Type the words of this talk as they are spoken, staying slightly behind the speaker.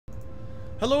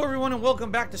Hello everyone and welcome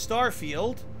back to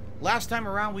Starfield. Last time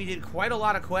around we did quite a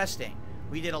lot of questing.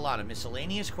 We did a lot of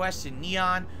miscellaneous quests in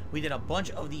Neon. We did a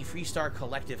bunch of the Freestar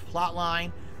Collective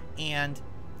plotline. And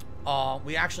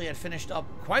we actually had finished up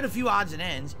quite a few odds and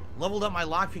ends. Leveled up my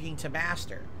lockpicking to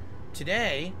Master.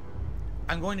 Today,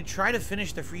 I'm going to try to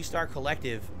finish the Freestar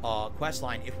Collective quest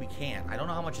line if we can. I don't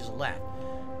know how much is left.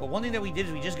 But one thing that we did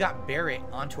is we just got Barrett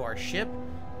onto our ship.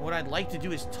 What I'd like to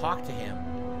do is talk to him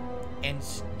and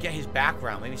get his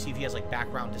background. Maybe see if he has like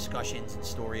background discussions and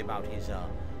story about his,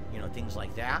 you know, things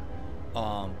like that.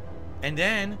 And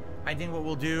then I think what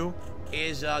we'll do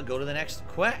is go to the next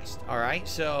quest. All right,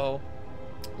 so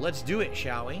let's do it,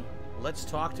 shall we? Let's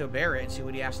talk to Barrett and see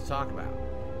what he has to talk about.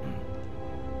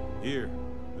 Here,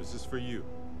 this is for you.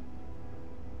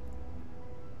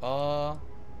 For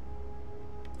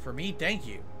me, thank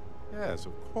you. Yes,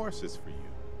 of course it's for you.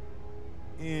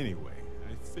 Anyway,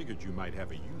 I figured you might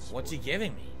have a use for What's he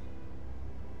giving me?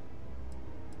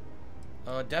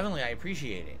 Definitely, I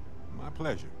appreciate it. My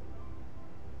pleasure.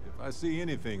 If I see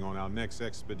anything on our next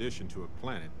expedition to a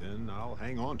planet, then I'll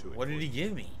hang on to it. What did he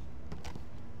give me?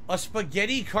 A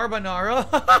spaghetti carbonara?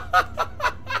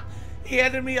 He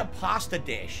handed me a pasta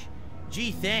dish.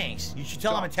 Gee, thanks. You should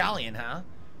tell I'm Italian, huh?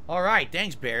 All right,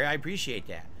 thanks, Barry. I appreciate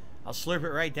that. I'll slurp it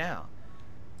right down.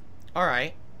 All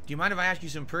right. Do you mind if I ask you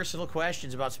some personal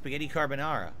questions about spaghetti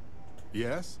carbonara?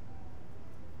 Yes?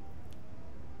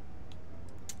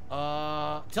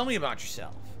 Tell me about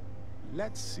yourself.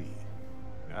 Let's see.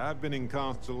 I've been in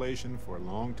Constellation for a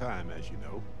long time, as you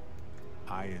know.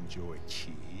 I enjoy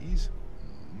cheese,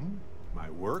 my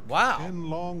work, and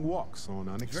long walks on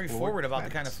unexplored He's very forward about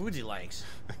planets. the kind of foods he likes.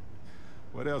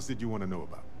 What else did you want to know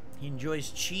about? He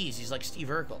enjoys cheese. He's like Steve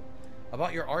Urkel.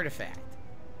 About your artifact.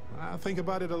 I think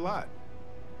about it a lot.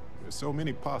 There's so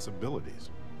many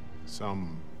possibilities.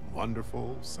 Some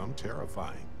wonderful, some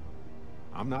terrifying.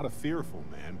 I'm not a fearful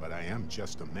man, but I am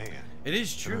just a man. It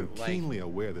is true. I'm keenly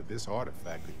aware that this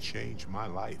artifact could change my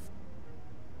life.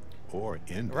 Or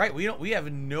end it. Right, we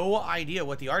have no idea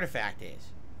what the artifact is,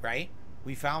 right?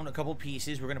 We found a couple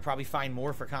pieces. We're going to probably find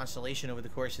more for Constellation over the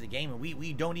course of the game, and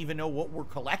we don't even know what we're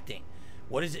collecting.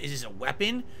 What is it? Is this a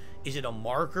weapon? Is it a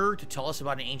marker to tell us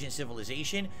about an ancient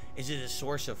civilization? Is it a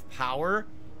source of power?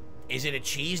 Is it a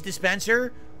cheese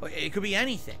dispenser? It could be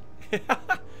anything.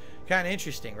 Kind of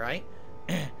interesting, right?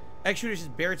 X-Shooter says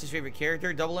Barrett's his favorite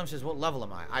character. Double M says, what level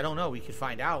am I? I don't know. We could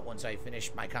find out once I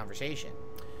finish my conversation.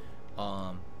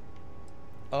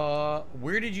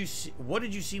 Where did you see, what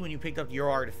did you see when you picked up your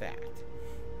artifact?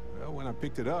 Well, when I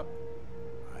picked it up,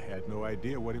 I had no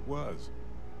idea what it was.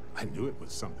 I knew it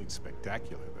was something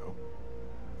spectacular, though.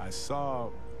 I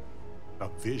saw a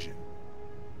vision.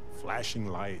 Flashing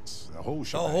lights, the whole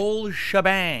shebang. The whole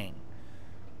shebang.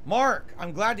 Mark,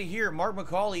 I'm glad to hear Mark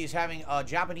McCauley is having a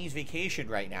Japanese vacation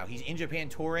right now. He's in Japan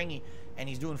touring, and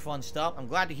he's doing fun stuff. I'm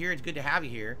glad to hear. It's good to have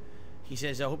you here. He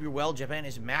says, I hope you're well. Japan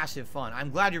is massive fun. I'm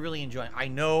glad you're really enjoying. I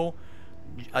know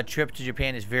a trip to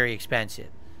Japan is very expensive.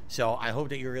 So I hope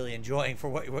that you're really enjoying for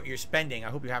what you're spending.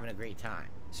 I hope you're having a great time.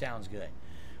 Sounds good.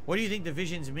 What do you think the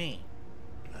visions mean?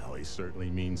 Well, they certainly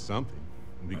mean something.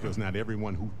 Because not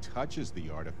everyone who touches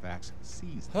the artifacts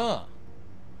sees them. Huh.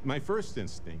 My first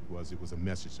instinct was it was a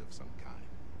message of some kind.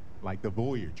 Like the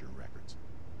Voyager records.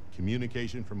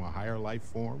 Communication from a higher life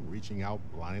form reaching out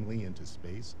blindly into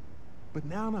space. But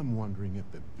now I'm wondering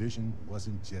if the vision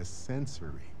wasn't just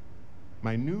sensory.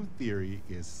 My new theory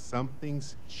is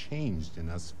something's changed in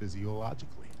us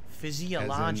physiologically.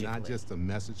 Physiologically? As in not just a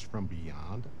message from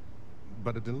beyond,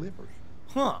 but a delivery.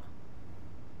 Huh.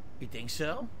 You think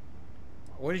so?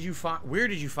 Where did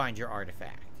you find your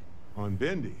artifact? On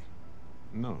Bendy.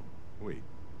 No, wait.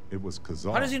 It was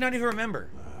Kazal. How does he not even remember?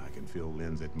 I can feel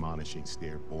Lynn's admonishing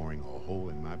stare boring a hole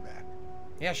in my back.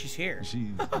 Yeah, she's here.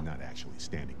 She's not actually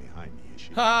standing behind me, is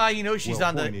she? Ah, you know she's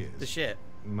on the ship.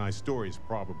 My story's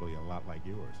probably a lot like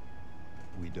yours.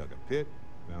 We dug a pit,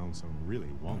 found some really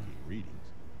wonky readings,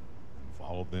 and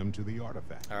followed them to the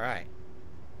artifact. All right.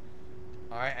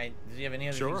 All right. Does he have any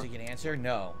other things he can answer?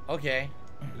 No. Okay.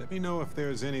 Let me know if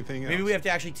there's anything else. Maybe we have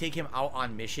to actually take him out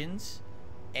on missions,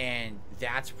 and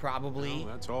that's probably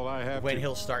that's all I have when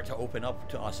he'll start to open up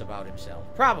to us about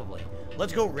himself. Probably.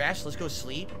 Let's go rest. Let's go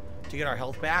sleep to get our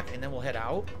health back, and then we'll head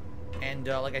out. And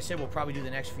like I said, we'll probably do the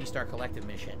next Freestar Collective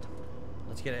mission.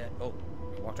 Let's get a... Oh,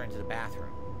 I walked right into the bathroom.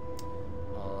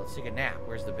 Let's take a nap.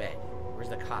 Where's the bed? Where's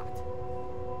the cot?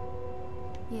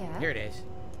 Yeah. Here it is.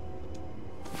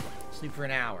 Sleep for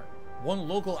an hour. 1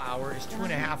 local hour is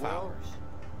 2.5 hours.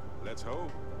 Let's hope.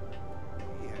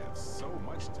 We have so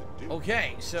much to do.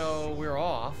 Okay, so we're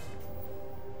off.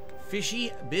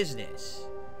 Fishy business.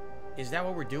 Is that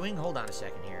what we're doing? Hold on a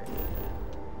second here.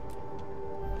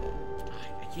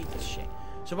 keep this shit.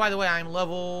 So, by the way, I'm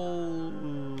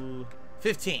level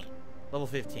 15. Level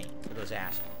 15, for those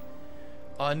asking.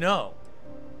 No.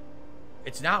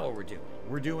 It's not what we're doing.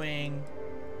 We're doing...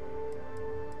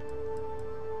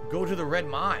 Go to the Red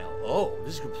Mile. Oh,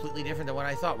 this is completely different than what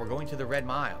I thought. We're going to the Red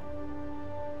Mile.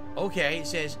 Okay, it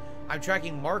says, I'm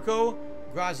tracking Marco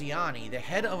Graziani, the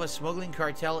head of a smuggling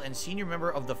cartel and senior member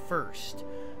of the First.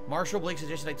 Marshal Blake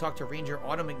suggested I talk to Ranger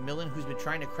Autumn McMillan, who's been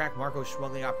trying to crack Marco's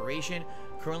smuggling operation,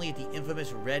 currently at the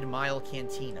infamous Red Mile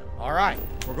Cantina. All right,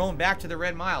 we're going back to the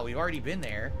Red Mile. We've already been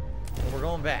there, but we're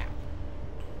going back.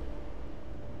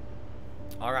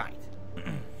 All right.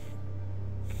 Here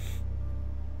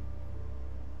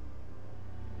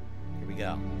we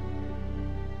go.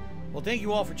 Well, thank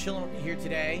you all for chilling with me here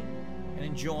today and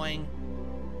enjoying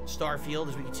Starfield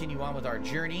as we continue on with our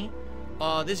journey.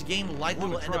 This game likely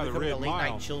will end up becoming a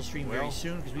late-night chill stream very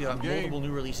soon because we have multiple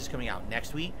new releases coming out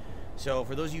next week. So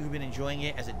for those of you who've been enjoying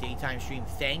it as a daytime stream,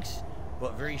 thanks.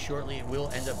 But very shortly, it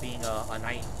will end up being a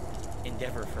night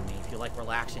endeavor for me. If you like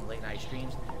relaxing late-night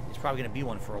streams, it's probably going to be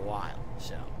one for a while.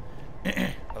 So,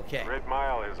 okay. Red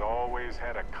Mile has always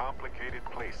had a complicated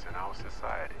place in our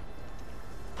society.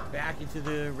 Back into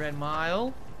the Red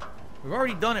Mile. We've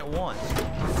already done it once.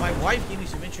 My wife gave me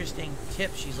some interesting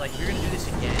tips. She's like, you're going to do this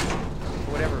again,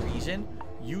 for whatever reason,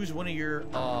 use one of your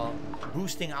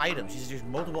boosting items. She says there's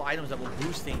multiple items that will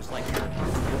boost things like your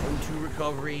O2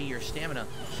 recovery, your stamina.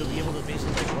 So be able to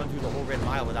basically like run through the whole Red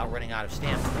Mile without running out of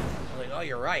stamina. I was like, oh,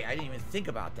 you're right. I didn't even think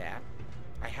about that.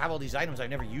 I have all these items I've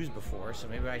never used before, so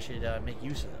maybe I should make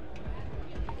use of them.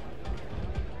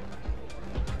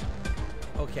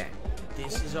 Okay.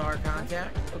 This is our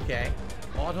contact. Okay.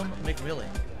 Autumn McMillan.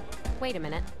 Wait a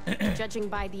minute. Judging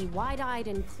by the wide-eyed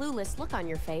and clueless look on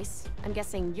your face, I'm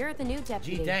guessing you're the new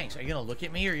deputy. Gee, thanks. Are you gonna look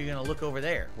at me or are you gonna look over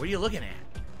there? What are you looking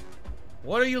at?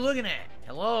 What are you looking at?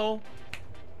 Hello?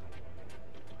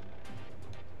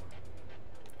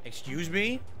 Excuse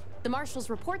me? The marshal's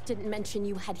report didn't mention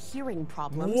you had hearing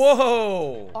problems.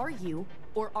 Whoa! Are you,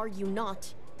 or are you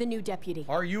not, the new deputy?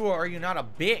 Are you or are you not a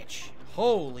bitch?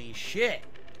 Holy shit.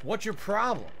 What's your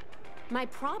problem? My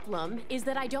problem is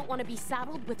that I don't want to be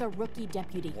saddled with a rookie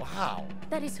deputy. Wow.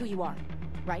 That is who you are,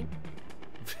 right?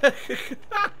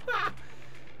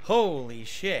 Holy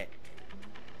shit.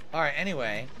 Alright,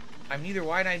 anyway. I'm neither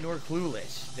wide-eyed nor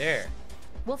clueless. There.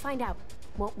 We'll find out,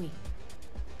 won't we?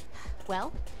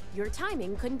 Well, your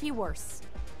timing couldn't be worse.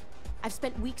 I've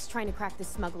spent weeks trying to crack this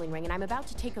smuggling ring, and I'm about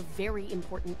to take a very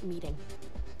important meeting.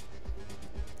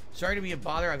 Sorry to be a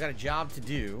bother. I've got a job to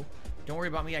do. Don't worry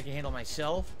about me. I can handle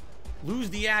myself.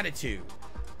 Lose the attitude.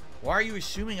 Why are you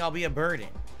assuming I'll be a burden?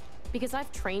 Because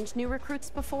I've trained new recruits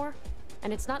before,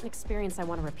 and it's not an experience I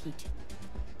want to repeat.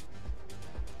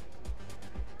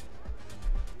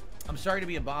 I'm sorry to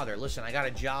be a bother. Listen, I got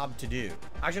a job to do.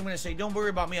 Actually, I'm going to say, don't worry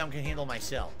about me. I can handle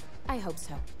myself. I hope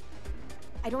so.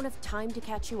 I don't have time to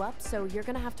catch you up, so you're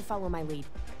going to have to follow my lead.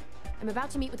 I'm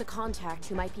about to meet with a contact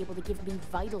who might be able to give me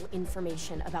vital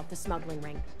information about the smuggling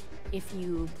ring. If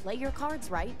you play your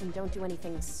cards right and don't do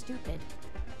anything stupid,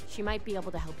 she might be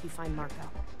able to help you find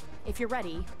Marco. If you're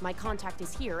ready, my contact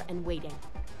is here and waiting.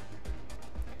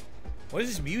 What is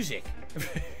this music?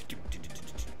 Thank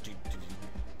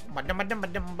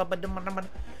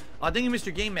you,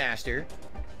 Mr. Game Master,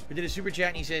 who did a super chat,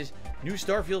 and he says, new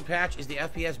Starfield patch is the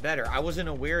FPS better. I wasn't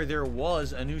aware there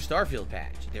was a new Starfield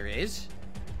patch. There is?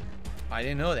 I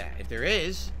didn't know that. If there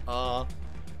is, I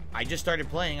just started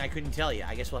playing. I couldn't tell you.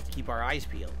 I guess we'll have to keep our eyes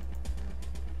peeled.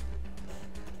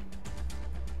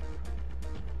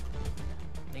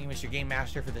 Thank you, Mr. Game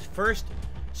Master, for this first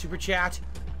super chat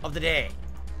of the day.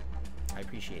 I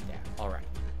appreciate that. All right.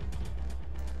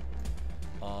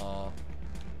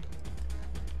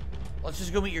 Let's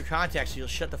just go meet your contact so you'll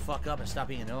shut the fuck up and stop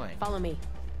being annoying. Follow me.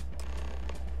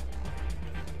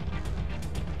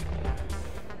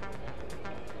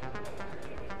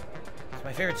 It's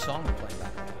my favorite song to play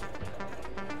back then.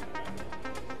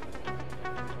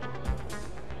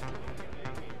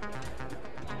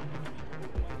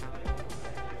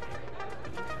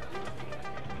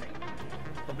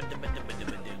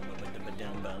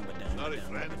 Sorry,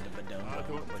 friend.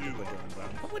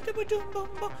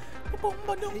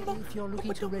 I don't do If you're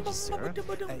looking to register,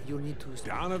 you'll need to...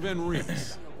 Donovan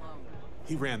Reese.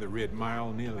 He ran the Red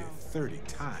Mile nearly 30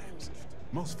 times.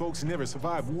 Most folks never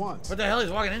survive once. What the hell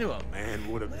is walking into him?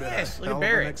 Man would have been Yes, a look at hell of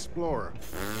Barry. an explorer.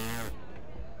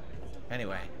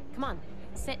 Anyway. Come on,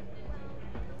 sit.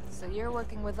 So you're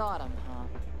working with Autumn, huh?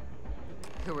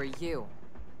 Who are you?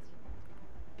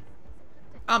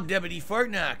 I'm Deputy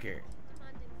Fartknocker.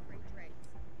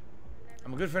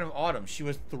 I'm a good friend of Autumn. She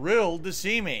was thrilled to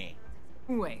see me.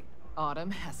 Wait,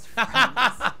 Autumn has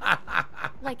friends.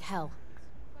 Like hell.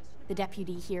 The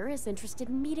deputy here is interested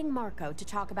in meeting Marco to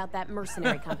talk about that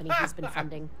mercenary company he's been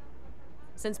funding.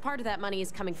 Since part of that money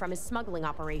is coming from his smuggling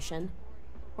operation,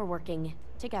 we're working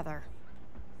together.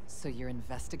 So you're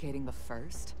investigating the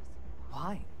first?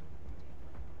 Why?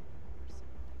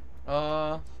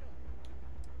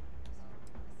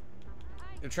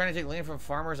 They're trying to take land from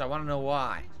farmers. I want to know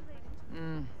why.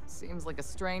 Seems like a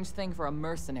strange thing for a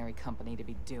mercenary company to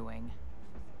be doing.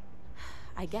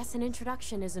 I guess an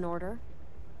introduction is in order.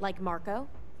 Like Marco,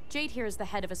 Jade here is the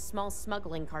head of a small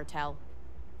smuggling cartel.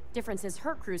 Difference is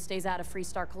her crew stays out of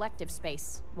Freestar Collective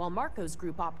space, while Marco's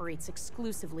group operates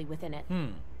exclusively within it.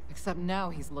 Except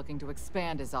now he's looking to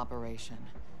expand his operation.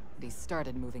 And he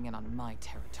started moving in on my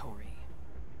territory.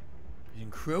 He's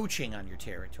encroaching on your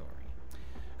territory.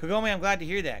 Kagome, I'm glad to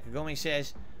hear that. Kagome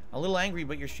says, a little angry,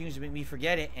 but your streams make me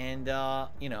forget it and,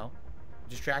 you know,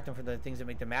 distract them from the things that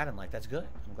make them mad in life. That's good.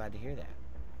 I'm glad to hear that.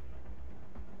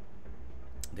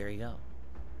 There you go.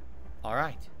 All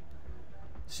right.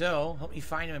 So, help me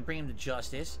find him and bring him to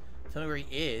justice. Tell me where he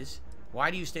is.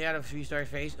 Why do you stay out of Freestar's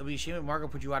face? It'll be a shame if Marco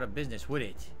put you out of business, would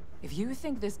it? If you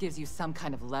think this gives you some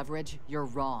kind of leverage, you're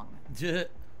wrong. Duh.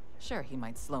 Sure, he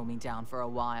might slow me down for a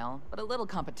while, but a little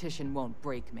competition won't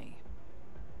break me.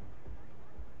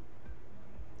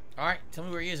 All right, tell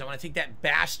me where he is. I want to take that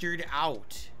bastard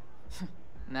out.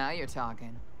 Now you're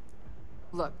talking.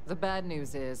 Look, the bad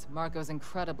news is Marco's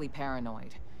incredibly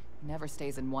paranoid. He never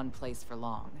stays in one place for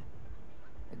long.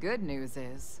 The good news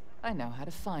is I know how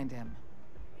to find him.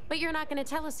 But you're not going to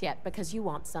tell us yet because you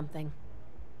want something.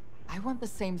 I want the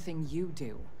same thing you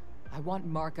do. I want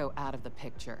Marco out of the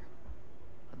picture.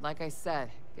 But like I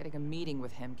said, getting a meeting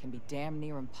with him can be damn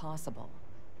near impossible.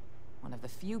 One of the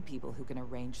few people who can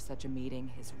arrange such a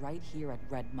meeting is right here at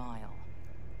Red Mile.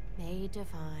 May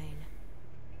Divine.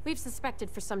 We've suspected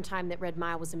for some time that Red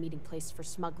Mile was a meeting place for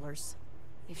smugglers.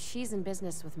 If she's in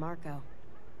business with Marco,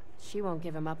 she won't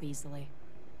give him up easily.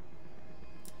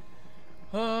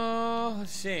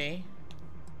 Let's see.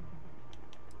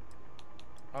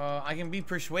 I can be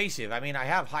persuasive. I mean, I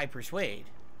have high persuade.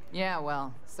 Yeah,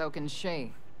 well, so can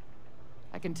she.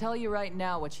 I can tell you right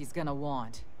now what she's gonna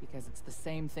want, because it's the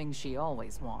same thing she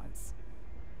always wants.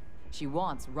 She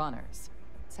wants runners.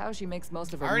 It's how she makes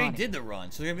most of her money. I already did the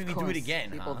run, so they're gonna make me do it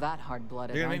again, people that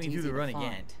hard-blooded They're gonna aren't make me do easy the to run find.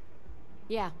 again.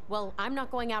 Yeah, well, I'm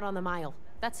not going out on the mile.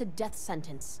 That's a death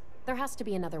sentence. There has to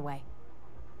be another way.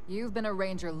 You've been a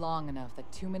ranger long enough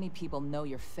that too many people know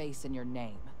your face and your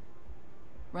name.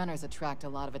 Runners attract a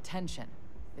lot of attention.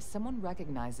 If someone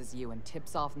recognizes you and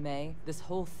tips off May, this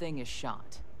whole thing is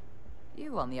shot.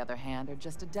 You, on the other hand, are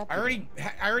just a deputy.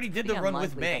 I already did the run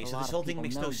with unlikely May, that a so lot this of whole thing people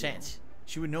makes know no you. sense.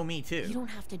 She would know me too. You don't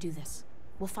have to do this.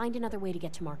 We'll find another way to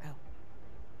get to Marco.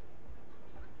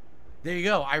 There you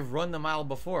go. I've run the mile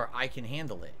before. I can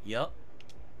handle it. Yup.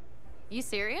 You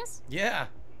serious? Yeah.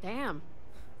 Damn.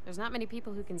 There's not many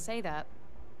people who can say that.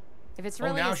 If it's Oh,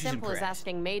 really now as she's simple as impressed.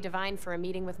 asking May Divine for a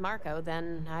meeting with Marco,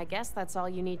 then I guess that's all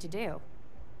you need to do.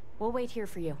 We'll wait here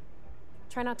for you.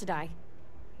 Try not to die.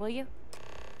 Will you?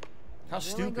 How Really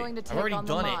stupid. going to I've take already on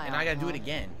the done it, and I mile, gotta do it huh?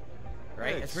 again.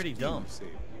 Right? That's pretty dumb.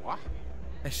 Excusez-moi.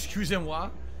 Excusez-moi.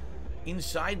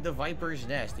 Inside the Viper's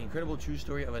Nest, the incredible true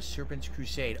story of a serpent's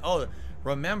crusade. Oh,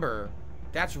 remember,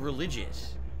 that's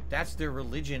religious. That's their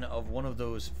religion of one of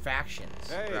those factions,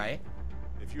 Hey, right?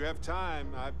 if you have time,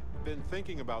 I've been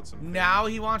thinking about some things. Now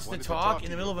he wants to Wanted talk in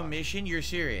the you middle of a about it. mission? You're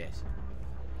serious.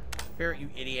 Barrett, you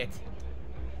idiot.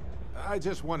 I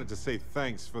just wanted to say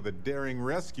thanks for the daring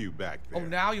rescue back there. Oh,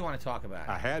 now you want to talk about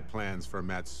I it. had plans for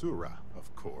Matsura,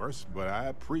 of course, but I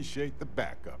appreciate the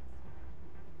backup.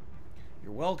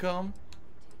 You're welcome.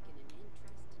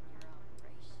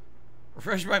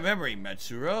 Refresh my memory,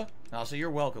 Matsura. Also,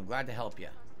 you're welcome. Glad to help you.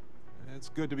 It's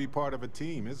good to be part of a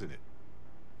team, isn't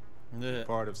it?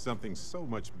 Part of something so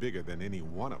much bigger than any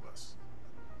one of us.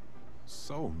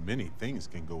 So many things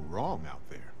can go wrong out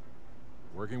there.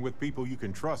 Working with people you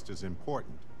can trust is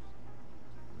important.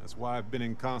 That's why I've been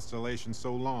in Constellation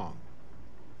so long.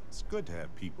 It's good to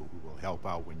have people who will help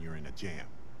out when you're in a jam.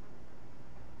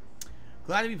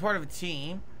 Glad to be part of a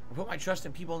team. I put my trust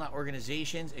in people, not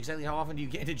organizations. Exactly how often do you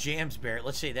get into jams, Barrett?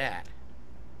 Let's say that.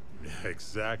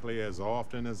 Exactly as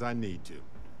often as I need to.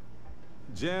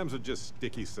 Jams are just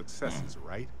sticky successes,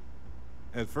 right?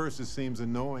 At first it seems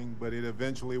annoying, but it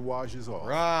eventually washes off.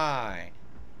 Right.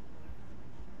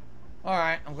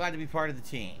 Alright, I'm glad to be part of the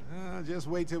team. Just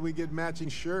wait till we get matching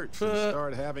shirts and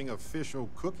start having official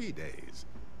cookie days.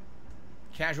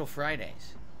 Casual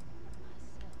Fridays.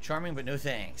 Charming, but no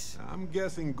thanks. I'm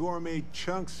guessing gourmet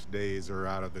chunks days are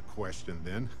out of the question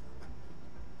then.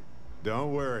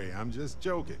 Don't worry, I'm just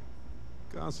joking.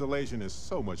 Constellation is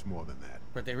so much more than that.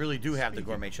 But they really do have the Speaking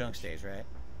gourmet of chunk which, stays, right?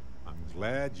 I'm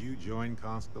glad you joined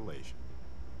Constellation.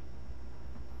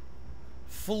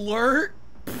 Flirt?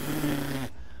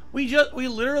 We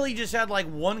literally just had like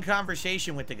one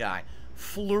conversation with the guy.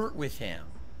 Flirt with him.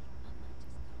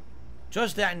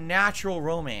 Just that natural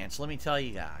romance, let me tell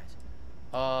you guys.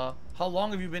 How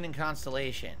long have you been in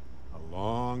Constellation? A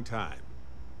long time.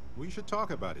 We should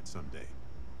talk about it someday.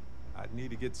 I'd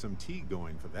need to get some tea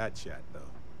going for that chat, though.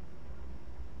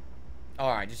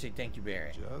 Alright, just say thank you,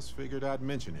 Barry. Just figured I'd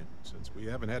mention it, since we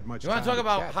haven't had much time. You want to talk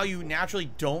about chat how you before.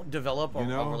 naturally don't develop a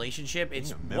relationship?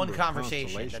 It's Being a one member of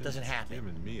conversation. That doesn't Constellation's happen.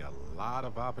 given me a lot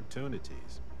of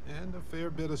opportunities, and a fair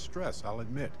bit of stress, I'll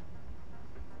admit.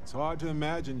 It's hard to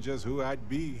imagine just who I'd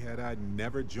be had I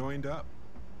never joined up.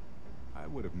 I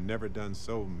would have never done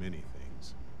so many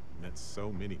things, met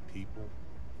so many people.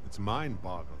 It's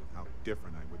mind-boggling how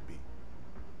different I would be.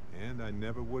 And I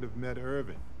never would have met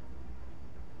Irvin.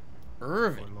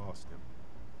 Irvin? Or lost him.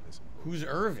 Who's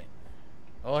Irvin?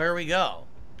 Oh, here we go.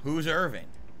 Who's Irvin?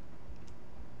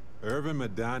 Irvin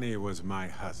Madani was my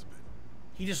husband.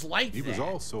 He just liked He that. was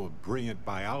also a brilliant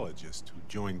biologist who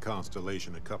joined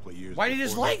Constellation a couple of years Why did he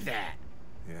just before like me. that?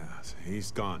 Yeah,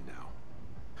 he's gone now.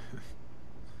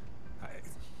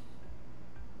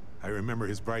 I remember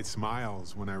his bright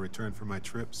smiles when I returned from my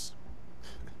trips.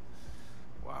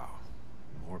 Wow,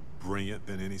 more brilliant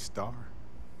than any star.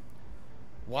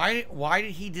 Why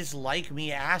did he dislike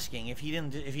me asking? If he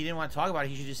didn't want to talk about it,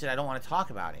 he should just said I don't want to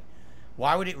talk about it.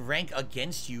 Why would it rank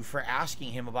against you for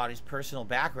asking him about his personal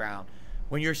background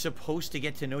when you're supposed to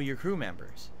get to know your crew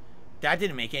members? That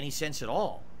didn't make any sense at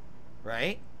all,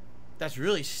 right? That's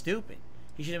really stupid.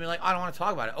 He should have been like, I don't want to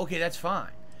talk about it. Okay, that's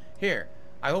fine. Here,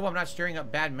 I hope I'm not stirring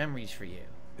up bad memories for you.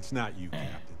 It's not you,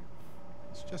 Captain.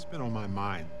 It's just been on my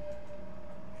mind.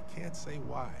 I can't say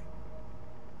why.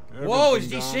 Whoa, Irvin's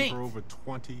it's been desynced. gone for over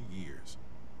 20 years.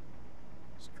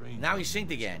 Strange. Now he's synced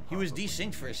again. He was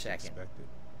desynced for a second.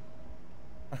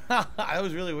 That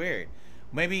was really weird.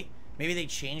 Maybe they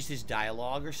changed his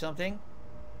dialogue or something.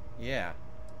 Yeah.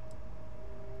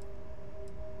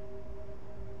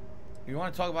 You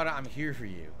want to talk about it? I'm here for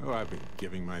you. Oh, I've been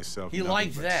giving myself He nothing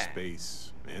liked but that.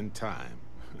 space and time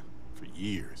for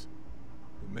years.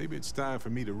 But maybe it's time for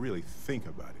me to really think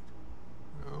about it.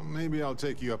 Well, maybe I'll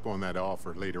take you up on that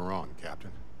offer later on,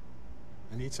 Captain.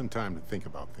 I need some time to think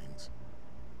about things.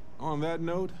 On that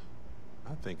note,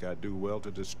 I think I'd do well to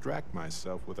distract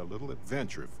myself with a little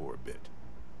adventure for a bit.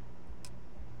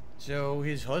 So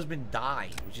his husband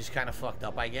died, which is kind of fucked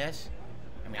up, I guess.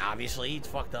 I mean, obviously it's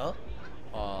fucked up.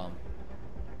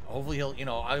 Hopefully he'll,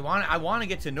 I want to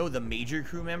get to know the major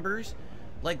crew members.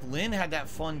 Like Lynn had that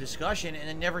fun discussion and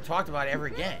then never talked about it ever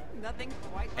again. Nothing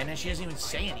quite. And then she doesn't even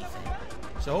say anything.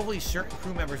 So hopefully certain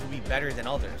crew members will be better than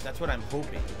others. That's what I'm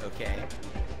hoping, okay?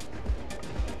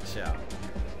 So.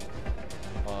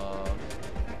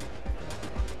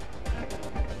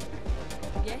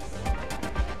 Yes?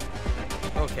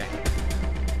 Okay.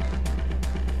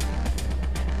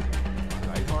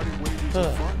 Lighthearted wages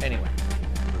of fun. Anyway.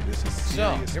 But this is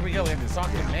So, serious here we go. We have to business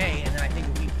talk to now. May, and then I think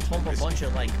if we pump a bunch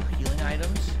of, like, healing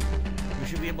items, we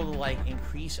should be able to, like,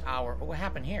 increase our... Oh, what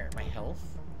happened here? My health?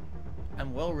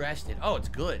 I'm well rested. Oh, it's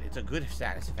good. It's a good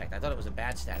status effect. I thought it was a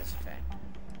bad status effect.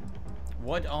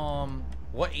 What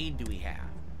aid do we have?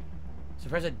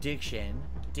 Suppress addiction,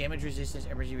 damage resistance,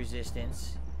 emergency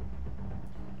resistance,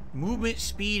 movement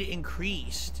speed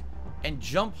increased, and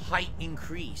jump height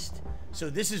increased.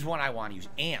 So this is one I want to use.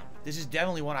 Amp. This is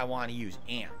definitely one I want to use.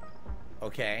 Amp.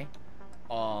 Okay.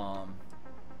 What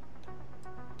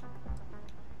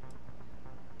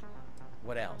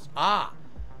else? Ah,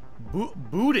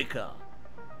 Boudica.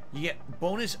 You get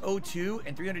bonus O2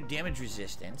 and 300 damage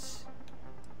resistance.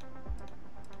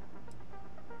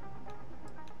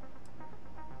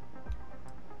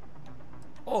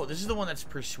 Oh, this is the one that's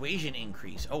persuasion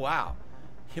increase. Oh, wow.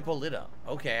 Hippolyta.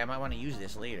 Okay, I might want to use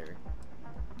this later.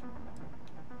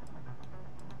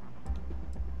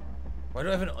 Why do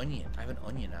I have an onion? I have an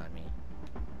onion on me.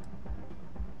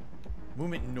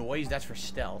 Movement noise, that's for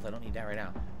stealth. I don't need that right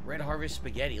now. Red Harvest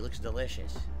spaghetti looks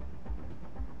delicious.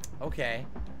 Okay.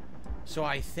 So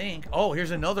I think... Oh,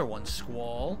 here's another one.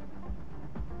 Squall.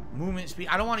 Movement speed.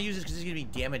 I don't want to use this because it's going to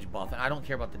be damage buff, and I don't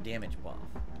care about the damage buff.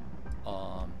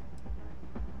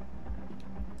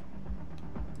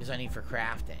 This I need for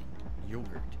crafting.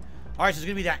 Yogurt. Alright, so it's going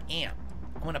to be that amp.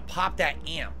 I'm going to pop that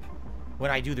amp when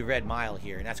I do the red mile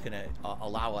here, and that's going to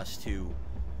allow us to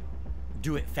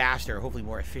do it faster, hopefully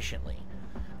more efficiently.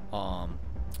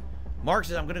 Mark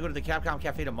says, I'm going to go to the Capcom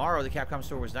Cafe tomorrow. The Capcom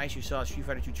store was nice. You saw a Street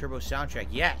Fighter 2 Turbo soundtrack.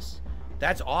 Yes.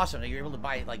 That's awesome that you're able to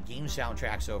buy, like, game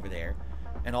soundtracks over there.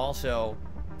 And also,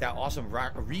 that awesome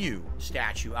Ryu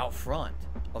statue out front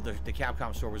of the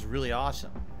Capcom store was really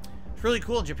awesome. It's really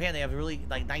cool in Japan. They have really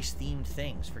like nice themed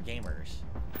things for gamers.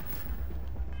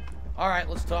 All right,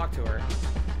 let's talk to her.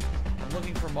 I'm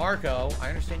looking for Marco. I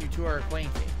understand you two are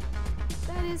acquainted.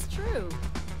 That is true.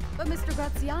 But Mr.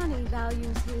 Graziani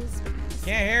values his...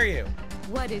 Can't hear you.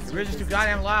 What is Your business too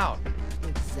goddamn loud.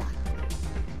 Exactly.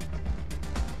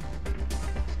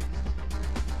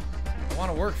 I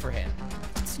want to work for him.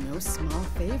 It's no small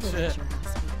favor that you're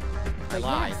asking. I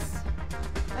lied. Yes,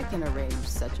 I can arrange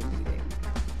such a meeting.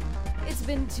 It's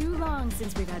been too long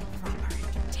since we've had proper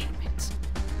entertainment.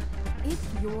 If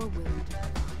you're willing to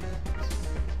provide it,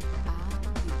 I'll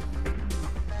give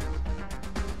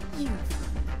you... You've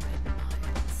run the Red Mile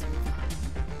so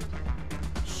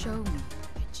far. Show me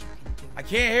that you can do it. I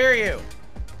can't hear you.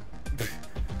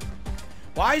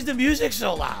 Why is the music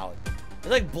so loud? It's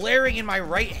like blaring in my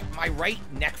right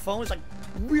neck phone. It's like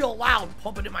real loud,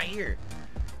 pumping in my ear.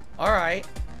 All right.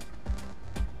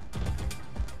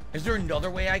 Is there another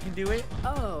way I can do it?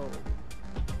 Oh,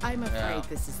 I'm afraid No.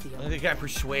 this is the I only think I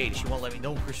persuade. She won't let me.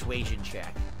 No persuasion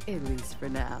check. At least for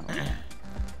now.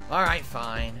 All right,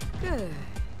 fine. Good.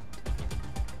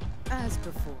 As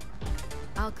before,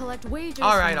 I'll collect wages.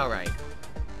 All right, all right.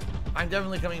 I'm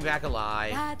definitely coming back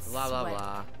alive. That's Blah blah sweat.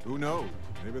 blah. Who knows?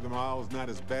 Maybe the mile's not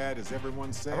as bad as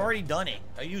everyone said. I've already done it.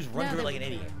 I used run Now through it that like an we're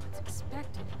idiot. doing what's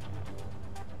expected.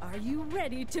 Are you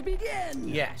ready to begin?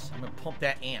 Yes, I'm gonna pump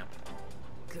that amp.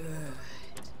 Good.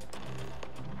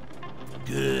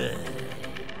 Good.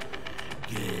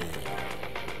 Good.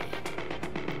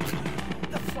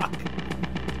 The fuck?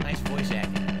 Nice voice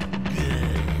acting.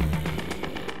 Good.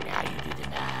 Now you do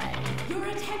deny. Your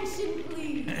attention,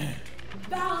 please.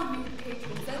 Valued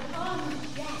patrons and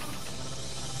honored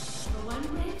guests. For one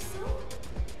brave soul,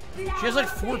 She has like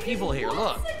 4 people here.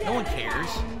 Look, no one cares.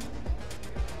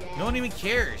 No one even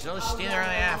cares. They'll just stand there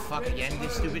and fuck again,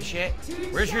 this stupid shit.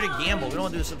 We're just here to gamble. We don't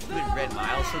want to do some stupid Red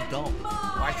Mile. It's so dumb.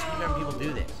 Why should people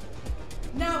do this?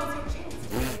 now is your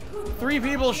chance. 3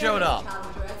 people showed up.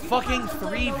 Fucking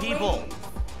 3 people.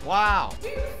 Wow. Do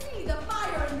you see the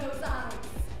fire in those eyes?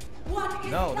 What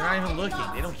is No, they're not even that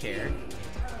looking. They don't care.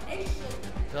 determination?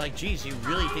 They're like, geez, he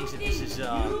really thinks that this is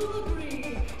You'll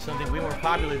agree. something way more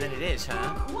popular than it is,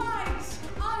 huh? Quite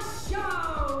a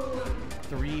show.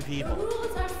 3 The people.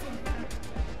 rules are simple.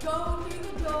 Go through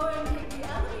the door and take the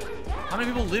elevator down. How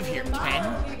many people live here? 10?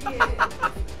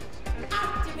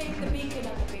 Activate the beacon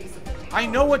at the base of the tower. I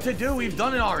know what to do. We've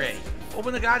done it already.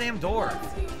 Open the goddamn door.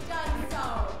 Once you've done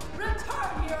so,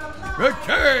 return here alive.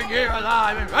 Return here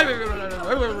alive.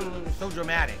 So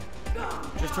dramatic.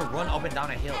 Just to run up and down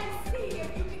a hill. And see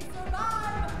if you can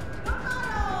survive the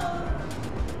battle.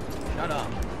 Shut up.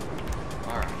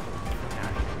 Alright.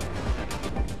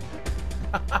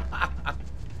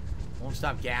 Won't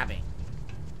stop gabbing.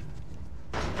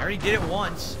 I already did it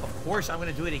once. Of course I'm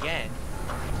gonna do it again.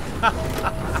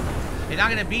 It's not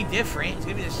gonna be different. It's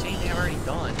gonna be the same thing I've already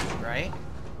done, right?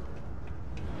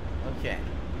 Okay.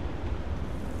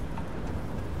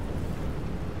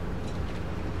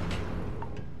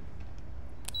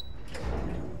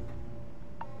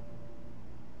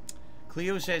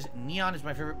 Cleo says Neon is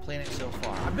my favorite planet so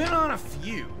far. I've been on a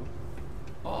few.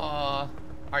 Are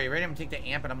you ready? I'm gonna take the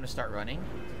amp and I'm gonna start running.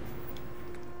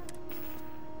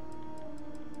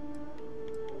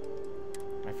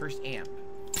 My first amp.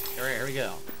 Alright, here we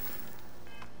go.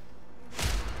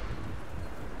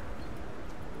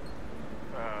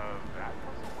 That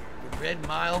was The Red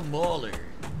Mile Mauler.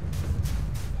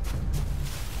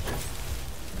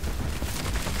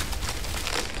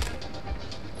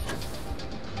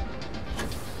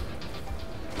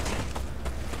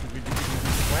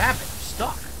 What happened? I'm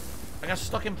stuck. I got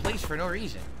stuck in place for no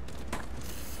reason.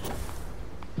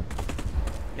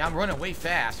 Yeah, I'm running way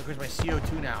fast. Of course, my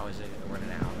CO2 now is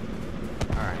running out.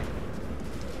 All right.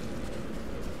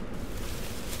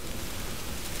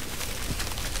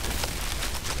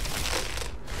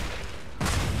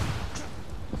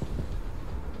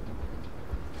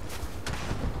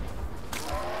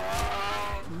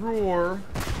 Roar.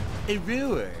 A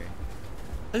roar.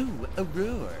 Ooh, a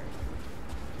roar.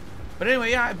 But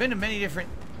anyway, yeah, I've been to many different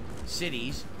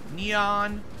cities.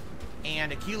 Neon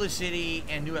and Aquila City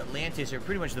and New Atlantis are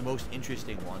pretty much the most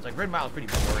interesting ones. Like, Red Mile is pretty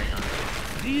boring,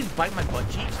 honestly. Did you just bite my butt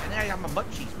cheeks? I think I got my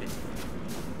butt cheeks bitten.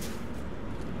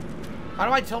 How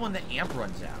do I tell when the amp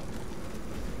runs out?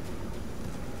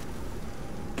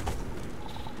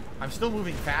 I'm still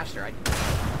moving faster.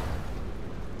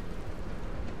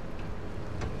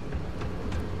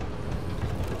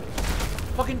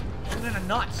 Fucking in the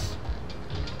nuts.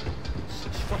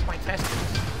 Struck my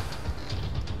testicles.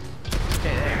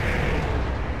 Okay, there.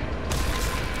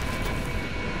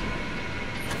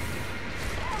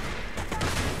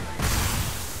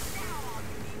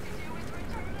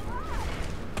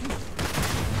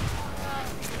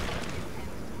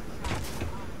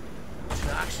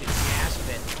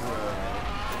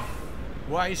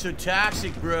 Why are you so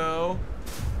toxic, bro?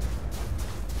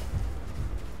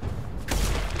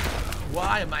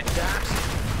 Why am I toxic?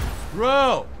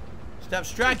 Bro! Stop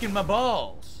striking my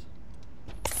balls.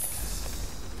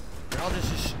 They're all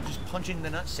just punching the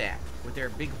nutsack with their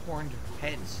big horned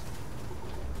heads.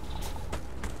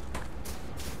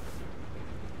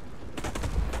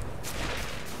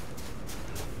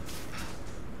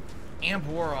 Amp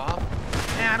wore off.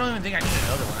 Nah, I don't even think I need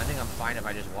another one. I think I'm fine if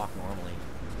I just walk normally.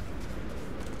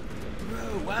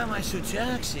 Bro, why am I so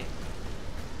toxic?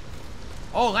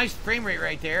 Oh, nice frame rate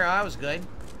right there. Oh, that was good.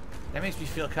 That makes me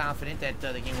feel confident that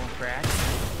the game won't crash.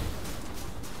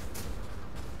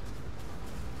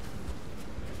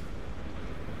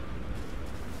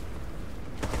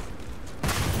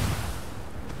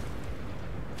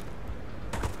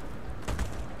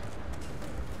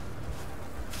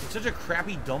 It's such a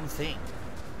crappy, dumb thing.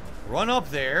 Run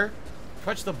up there,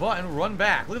 touch the button, run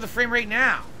back. Look at the frame rate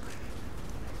now.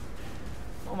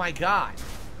 Oh my god.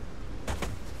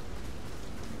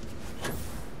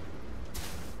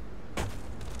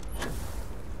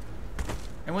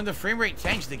 And when the frame rate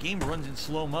tanks, the game runs in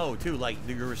slow-mo too. Like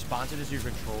your responsiveness to your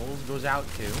controls goes out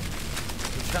too.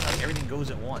 It's kind of like everything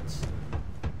goes at once.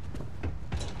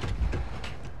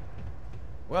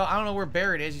 Well, I don't know where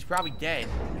Barrett is. He's probably dead.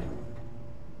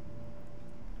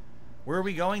 Where are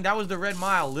we going? That was the Red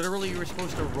Mile. Literally, you were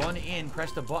supposed to run in,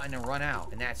 press the button, and run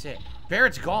out. And that's it.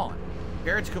 Barrett's gone.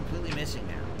 Barrett's completely missing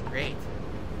now. Great.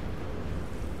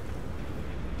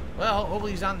 Well,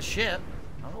 hopefully he's on the ship.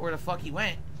 I don't know where the fuck he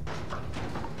went.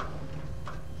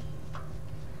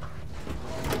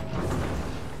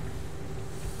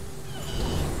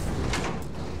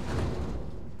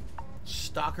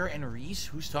 Stalker and Reese?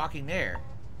 Who's talking there?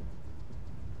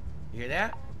 You hear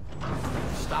that?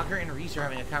 Stalker and Reese are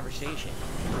having a conversation.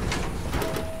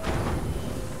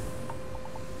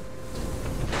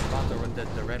 About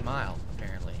the Red Mile,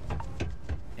 apparently.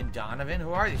 And Donovan?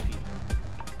 Who are these people?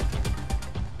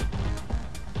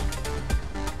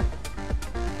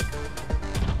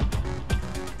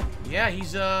 Yeah,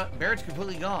 he's, Barrett's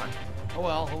completely gone. Oh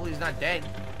well, hopefully he's not dead.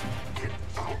 Get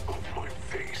out of my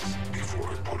face before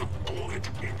I put a bullet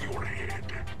in your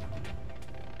head.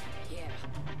 Yeah.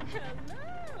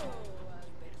 Hello!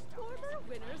 Former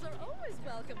winners are always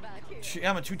welcome back here.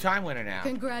 I'm a two-time winner now.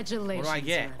 Congratulations. What do I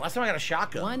get? sir. Last time I got a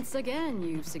shotgun. Once again,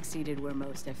 you've succeeded where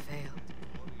most have failed.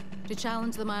 To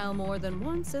challenge the mile more than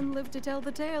once and live to tell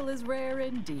the tale is rare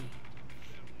indeed.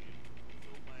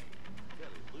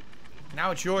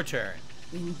 Now it's your turn.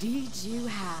 Indeed you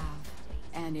have,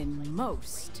 and in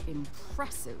most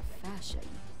impressive fashion.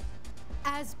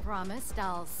 As promised,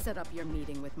 I'll set up your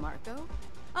meeting with Marco.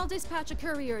 I'll dispatch a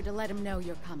courier to let him know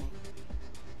you're coming.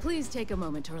 Please take a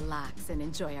moment to relax and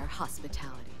enjoy our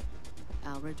hospitality.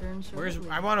 I'll return shortly.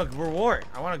 I want a reward.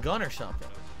 I want a gun or something.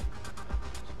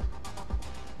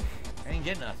 I didn't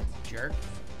get nothing, jerk.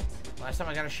 Last time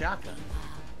I got a shotgun.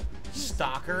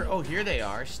 Stalker. Oh, here they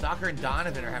are. Stalker and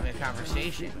Donovan are having a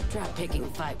conversation. Try picking a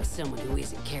fight with someone who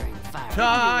isn't carrying a firearm.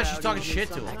 Ah, she's talking shit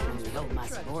to I him. can only hold my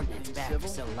subordinates back for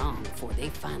so long before they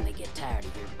finally get tired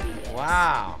of your BS.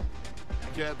 Wow.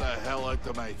 Get the hell out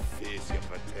of my face, you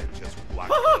pretentious black.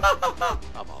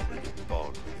 I'm already bored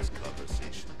with this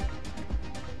conversation.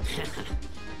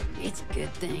 It's a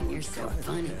good thing you're so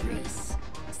funny, Reese.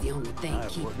 It's the only thing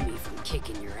keeping me from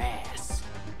kicking your ass.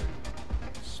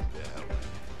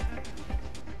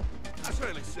 That's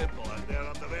really simple out there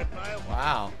on the Red Mile.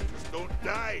 Wow. Just don't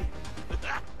die.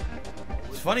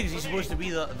 It's funny because he's supposed to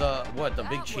be the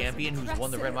big champion who's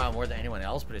won the Red Mile more than anyone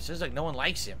else, but it says like no one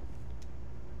likes him.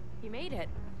 You made it.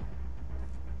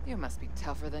 You must be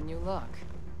tougher than you look.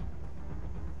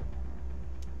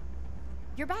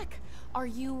 You're back. Are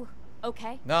you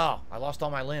okay? No, I lost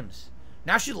all my limbs.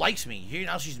 Now she likes me. Here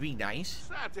now she's being nice.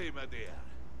 Sati, my dear.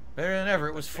 Better than ever.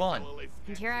 It was fun.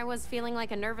 And here I was feeling like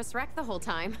a nervous wreck the whole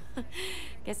time.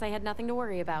 Guess I had nothing to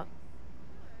worry about.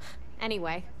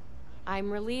 Anyway, I'm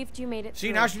relieved you made it See,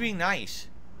 through. now she's being nice.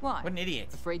 Why? What an idiot.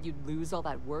 Afraid you'd lose all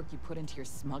that work you put into your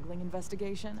smuggling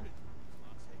investigation?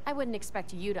 I wouldn't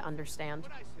expect you to understand.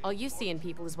 All you see in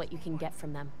people is what you can get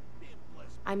from them.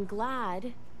 I'm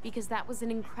glad, because that was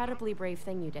an incredibly brave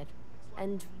thing you did.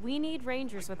 And we need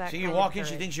rangers with that See, kind you of walk in,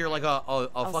 courage. she thinks you're like a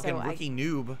Also, fucking rookie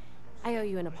noob. I owe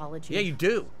you an apology. Yeah, you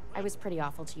do. I was pretty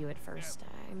awful to you at first.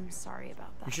 I'm sorry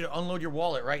about that. You should unload your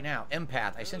wallet right now.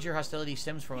 Empath, I sense your hostility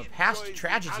stems from a past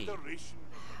tragedy.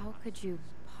 How could you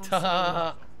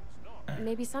possibly...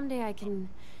 Maybe someday I can...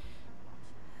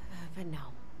 but no.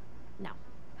 No.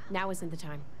 Now isn't the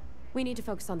time. We need to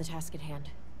focus on the task at hand.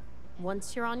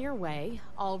 Once you're on your way,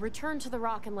 I'll return to the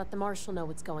Rock and let the Marshal know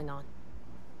what's going on.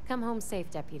 Come home safe,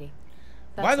 Deputy.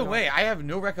 By the way, I have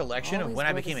no recollection of Always when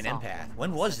I go to became an soft empath. one,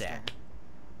 When was sister. that?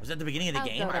 Was that the beginning of the I'll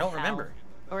game? go to I don't hell. remember.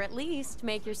 Or at least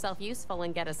make yourself useful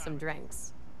and get us some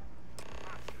drinks.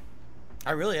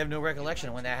 I really have no recollection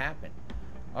of when that happened.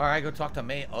 Alright, go talk to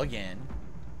May again.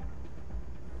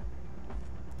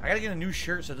 I gotta get a new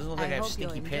shirt so it doesn't look like I have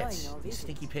stinky pits. The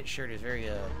stinky pit shirt is very,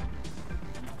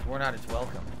 worn out its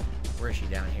welcome. Where is she?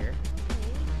 Down here?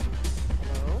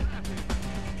 Hello?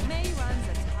 May runs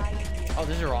a tight. Oh,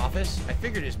 this is her office? I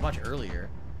figured as much earlier.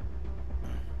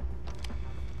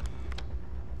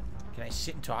 Can I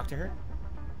sit and talk to her?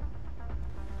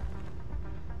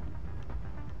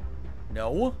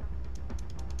 No?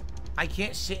 I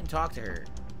can't sit and talk to her.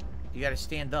 You gotta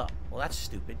stand up. Well, that's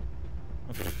stupid.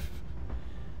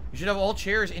 You should have all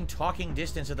chairs in talking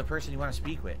distance of the person you want to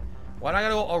speak with. Why do I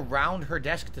gotta go around her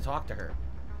desk to talk to her?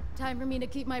 Time for me to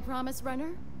keep my promise,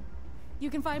 runner? You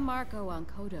can find Marco on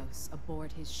Kodos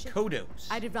aboard his ship. Kodos?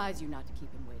 I'd advise you not to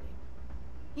keep him waiting.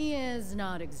 He is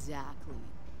not exactly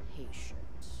patient.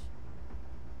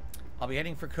 I'll be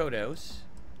heading for Kodos.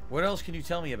 What else can you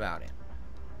tell me about him?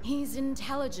 He's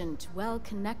intelligent,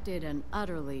 well-connected, and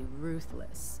utterly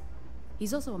ruthless.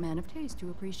 He's also a man of taste who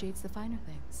appreciates the finer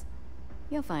things.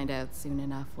 You'll find out soon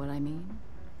enough what I mean.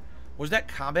 Was that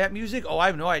combat music? Oh, I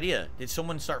have no idea. Did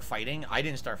someone start fighting? I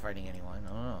didn't start fighting anyone. I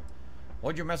don't know.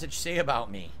 What'd your message say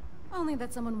about me? Only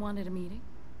that someone wanted a meeting.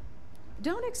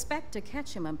 Don't expect to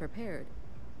catch him unprepared.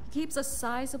 He keeps a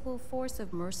sizable force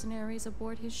of mercenaries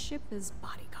aboard his ship as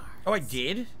bodyguards. Oh, I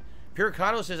did?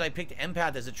 Piricato says I picked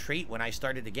empath as a trait when I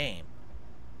started the game.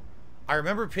 I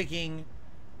remember picking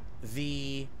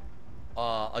the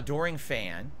adoring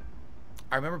fan.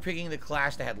 I remember picking the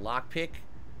class that had lockpick,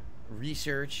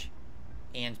 research,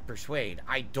 and persuade.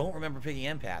 I don't remember picking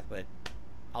empath, but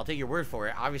I'll take your word for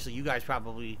it. Obviously, you guys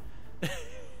probably...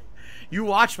 You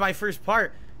watched my first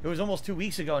part. It was almost 2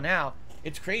 weeks ago now.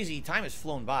 It's crazy. Time has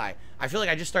flown by. I feel like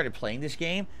I just started playing this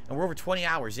game, and we're over 20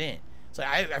 hours in. So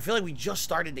I feel like we just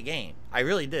started the game. I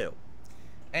really do.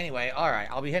 Anyway, alright.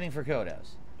 I'll be heading for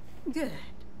Kodos. Good.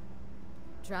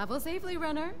 Travel safely,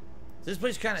 runner. This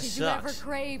place kind of Did sucks. you ever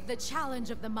crave the challenge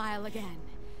of the mile again?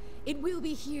 It will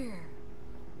be here.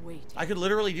 Wait. I could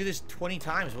literally do this 20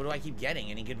 times. What do I keep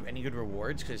getting? Any good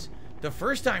rewards? Because the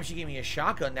first time she gave me a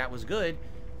shotgun, that was good.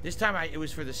 This time it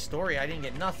was for the story. I didn't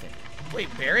get nothing. Wait,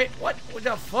 Barrett? What? What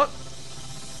the fuck?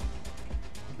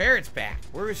 Barrett's back.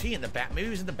 Where is he in the bath? Maybe he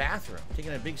was in the bathroom,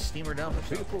 taking a big steamer dump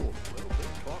or something.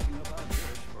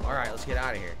 All right, let's get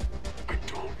out of here. I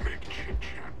don't make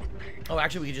chit-chat with people. Oh,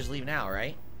 actually, we can just leave now,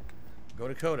 right? Go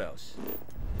to Kodos.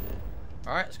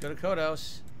 All right, let's go to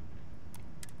Kodos.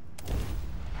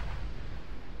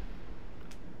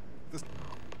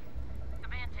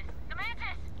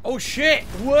 Oh shit!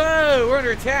 Whoa! We're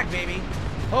under attack, baby!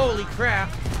 Holy crap!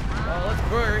 Oh, let's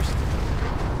burst.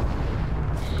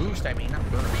 Boost, I mean, not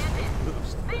burst.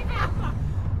 Boost. Yeah,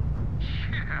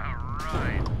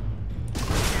 right.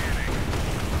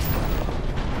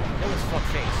 Kill this fuck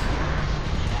face.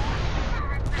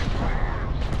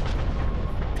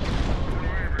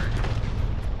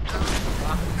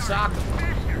 Sock him.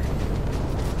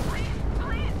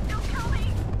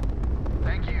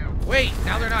 Thank you. Wait,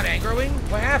 now they're not aggroing?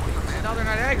 What happened? Now they're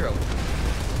not aggroing.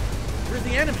 Where's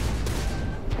the enemy?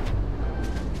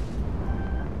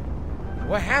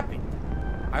 What happened?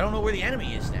 I don't know where the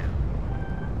enemy is now.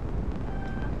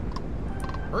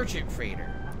 Merchant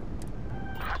freighter.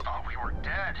 I thought we were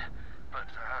dead, but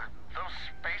those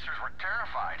spacers were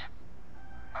terrified.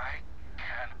 I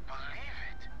can't believe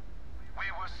it. We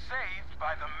were saved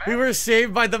by the mantis. We were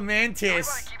saved by the mantis.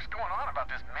 Everybody keeps going on about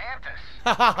this mantis.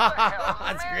 What the hell is a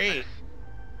That's mantis? great.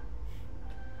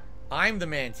 I'm the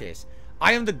mantis.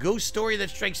 I am the ghost story that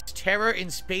strikes terror in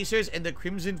spacers and the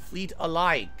Crimson Fleet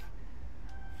alike.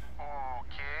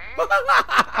 Okay.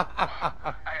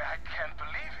 I can't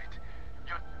believe it.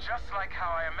 You're just like how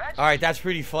I imagined. Alright, that's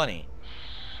pretty funny.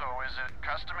 So is it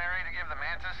customary to give the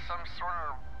mantis some sort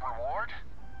of reward?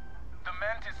 The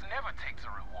mantis never takes a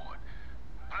reward.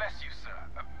 Bless you, sir.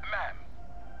 Ma'am.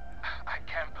 I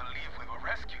can't believe we were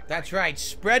rescued. That's right.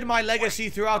 Spread my legacy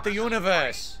throughout the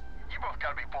universe. You both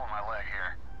gotta be pulling my leg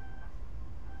here.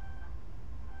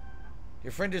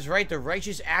 Your friend is right. The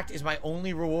righteous act is my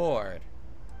only reward.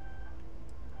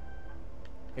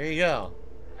 Here you go.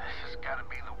 This has gotta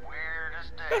be the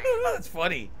weirdest day. That's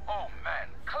funny. Oh man,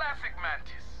 classic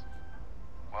mantis.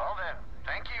 Well then,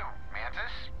 thank you,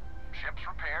 mantis. Ship's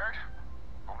repaired.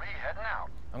 We'll be heading out.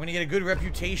 I'm gonna get a good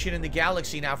reputation in the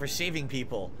galaxy now for saving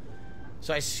people.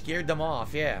 So I scared them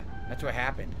off. Yeah, that's what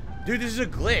happened. Dude, this is a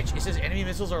glitch. It says enemy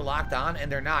missiles are locked on,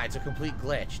 and they're not. It's a complete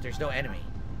glitch. There's no enemy.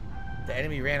 The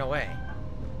enemy ran away.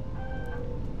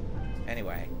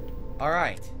 Anyway.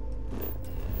 Alright.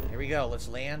 Here we go. Let's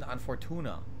land on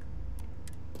Fortuna.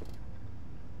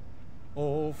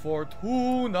 Oh,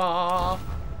 Fortuna!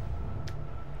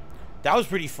 That was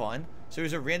pretty fun. So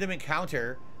there's a random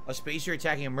encounter. A spacer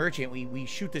attacking a merchant. We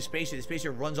shoot the spacer. The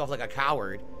spacer runs off like a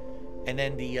coward. And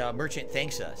then the merchant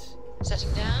thanks us.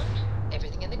 Setting down.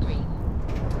 Everything in the green.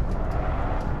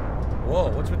 Whoa,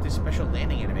 what's with this special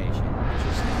landing animation?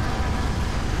 Interesting.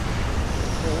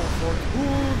 Oh,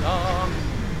 Fortuna!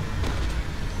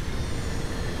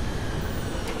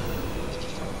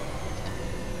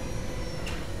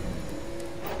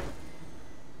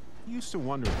 I used to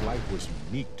wonder if life was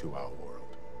unique to our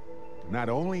world. Not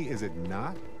only is it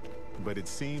not, but it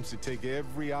seems to take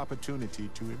every opportunity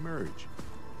to emerge.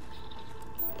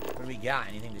 What do we got?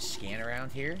 Anything to scan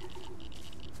around here?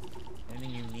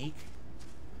 Anything unique?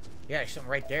 Yeah, there's something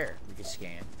right there we can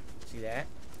scan. See that?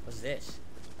 What's this?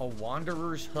 A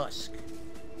Wanderer's Husk.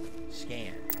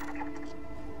 Scan.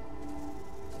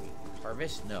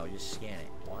 Harvest? No, just scan it.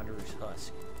 Wanderer's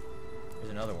Husk.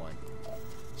 There's another one.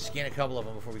 Scan a couple of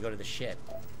them before we go to the ship.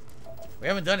 We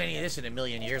haven't done any of this in a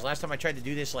million years. Last time I tried to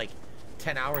do this like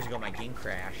 10 hours ago, my game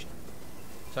crashed.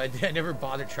 So I never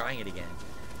bothered trying it again.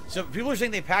 So people are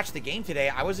saying they patched the game today.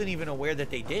 I wasn't even aware that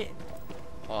they did.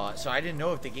 So I didn't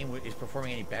know if the game is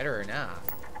performing any better or not.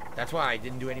 That's why I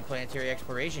didn't do any planetary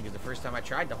exploration, because the first time I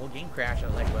tried, the whole game crashed. I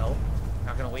was like, well,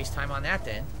 not going to waste time on that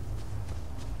then.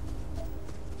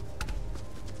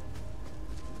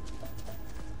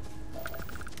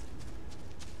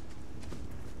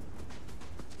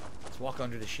 Let's walk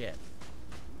under the ship.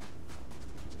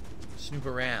 Snoop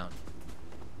around.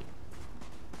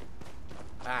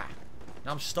 Ah.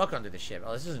 Now I'm stuck under the ship.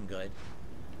 Oh, this isn't good.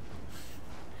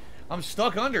 I'm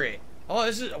stuck under it. Oh,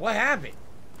 this is... What happened?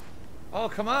 Oh,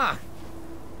 come on.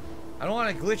 I don't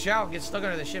want to glitch out and get stuck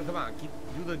under the ship. Come on.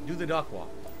 Do the duck walk.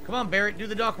 Come on, Barrett. Do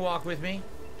the duck walk with me.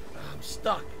 Oh, I'm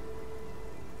stuck.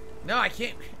 No, I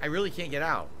can't. I really can't get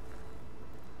out.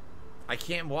 I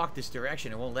can't walk this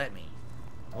direction. It won't let me.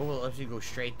 Oh, well, it lets me go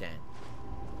straight then.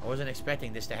 I wasn't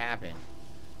expecting this to happen.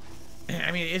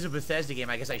 I mean, it is a Bethesda game.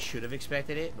 I guess I should have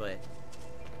expected it, but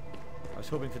I was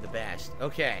hoping for the best.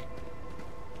 Okay.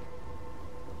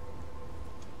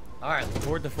 Alright, let's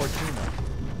board the Fortuna.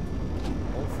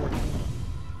 Old Fortuna.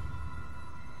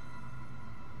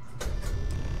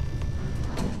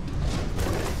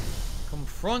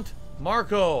 Confront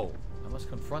Marco! I must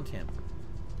confront him.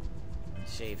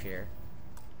 Save here.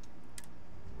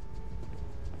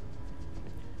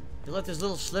 They let those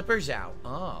little slippers out.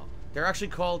 Oh. They're actually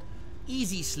called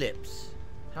Easy Slips.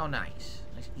 How nice.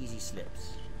 Nice easy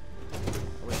slips.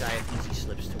 I wish I had easy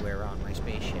slips to wear on my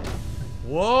spaceship.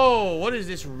 Whoa, what is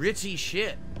this ritzy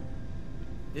shit?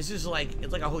 This is like,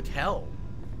 it's like a hotel.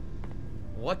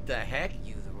 What the heck?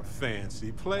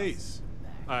 Fancy place.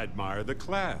 I admire the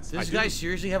class. Does this guy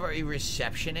seriously have a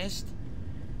receptionist?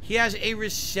 He has a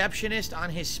receptionist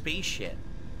on his spaceship.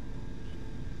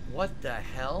 What the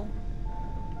hell?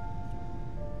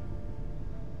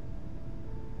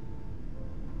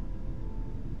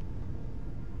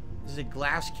 This is a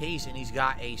glass case, and he's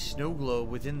got a snow globe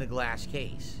within the glass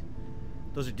case.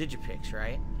 Those are digipics,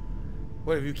 right?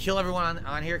 What, if you kill everyone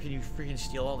on here, can you freaking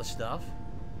steal all the stuff?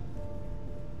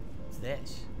 What's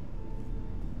this?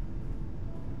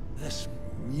 This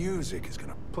music is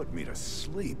gonna put me to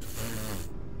sleep.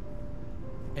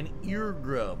 An ear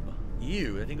grub.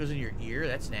 Ew, that thing goes in your ear?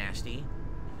 That's nasty.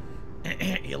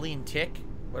 Alien tick?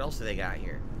 What else do they got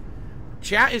here?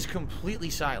 Chat is completely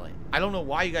silent. I don't know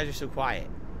why you guys are so quiet.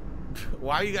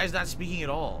 Why are you guys not speaking at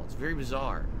all? It's very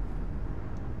bizarre.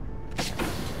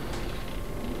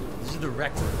 This is the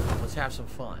rec room. Let's have some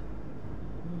fun.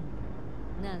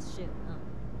 Nice shit, huh?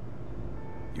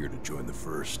 Here to join the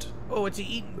first. Oh, what's he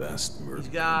eating? Best He's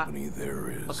got company there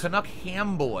is. a Canuck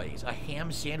Ham Boys. A ham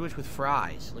sandwich with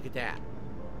fries. Look at that.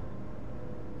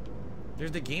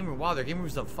 There's the game room. Wow, their game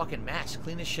room's a fucking mess.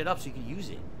 Clean this shit up so you can use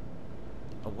it.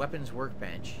 A weapons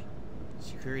workbench.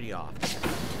 Security off.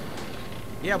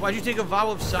 Yeah, why'd you take a vow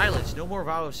of silence? No more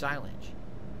vow of silence.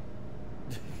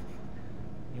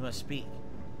 You must speak.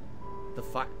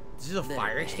 This is a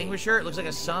fire extinguisher? It looks like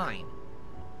a sign.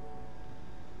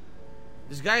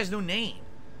 This guy has no name.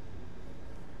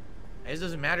 It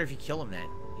doesn't matter if you kill him then.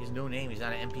 He has no name. He's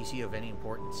not an NPC of any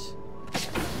importance.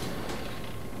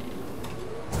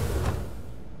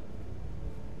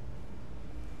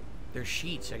 They're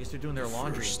sheets. I guess they're doing their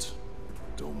laundry. First,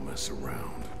 don't mess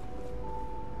around.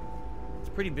 It's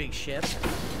a pretty big ship.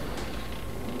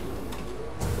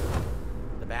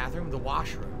 The bathroom, the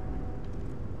washroom.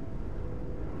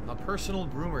 A personal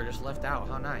groomer just left out.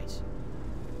 How nice.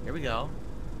 Here we go.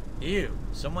 Ew.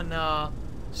 Someone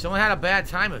Someone had a bad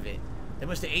time of it. They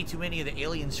must have ate too many of the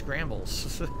alien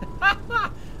scrambles.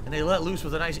 And they let loose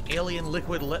with a nice alien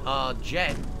liquid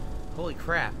jet. Holy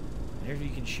crap. And here's where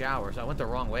you can shower. So I went the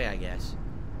wrong way, I guess.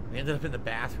 We ended up in the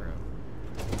bathroom.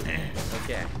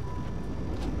 Okay.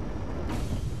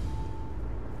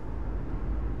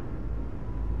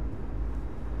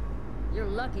 You're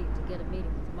lucky to get a meeting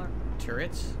with Mark.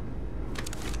 Turrets?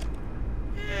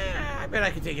 I bet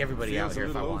I could take everybody out here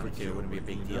if I wanted to. It wouldn't be a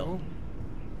big deal.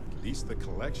 At least the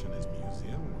collection is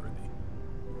museum worthy.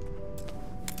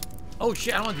 Oh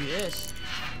shit, I don't want to do this.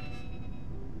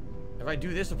 If I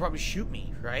do this, they'll probably shoot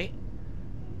me, right?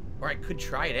 Or I could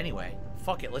try it anyway.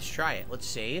 Fuck it, let's try it. Let's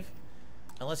save.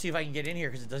 And let's see if I can get in here,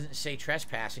 because it doesn't say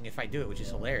trespassing if I do it, which is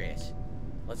hilarious.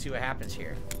 Let's see what happens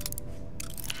here.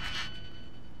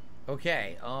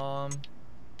 Okay,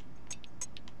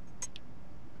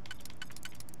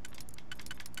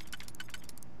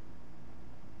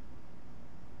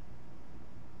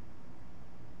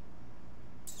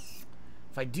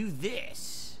 if I do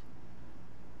this,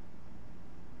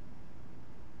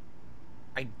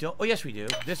 I don't. Oh, yes, we do.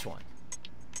 This one.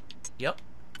 Yep.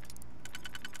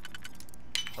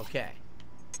 Okay.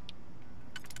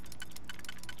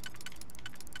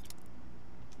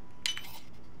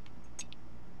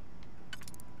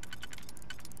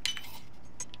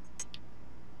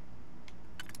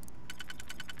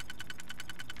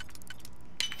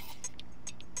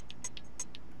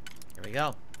 Here we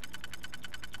go.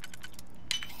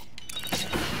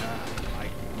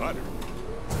 Like butter.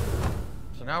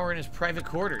 So now we're in his private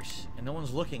quarters, and no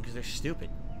one's looking because they're stupid.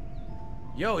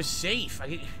 Yo, it's safe.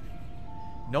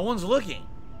 No one's looking.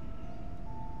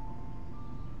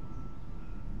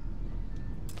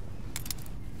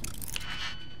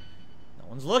 No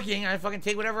one's looking. I fucking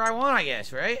take whatever I want, I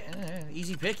guess, right?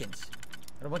 Easy pickings.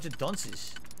 Got a bunch of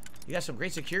dunces. You got some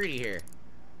great security here.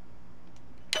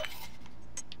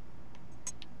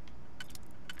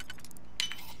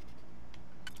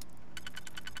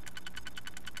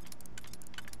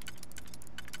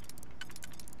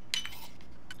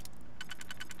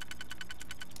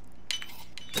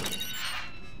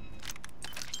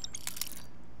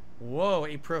 Whoa,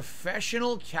 a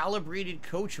professional calibrated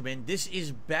coachman. This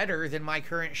is better than my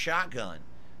current shotgun.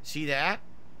 See that?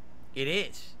 It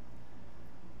is.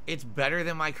 It's better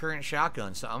than my current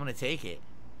shotgun, so I'm going to take it.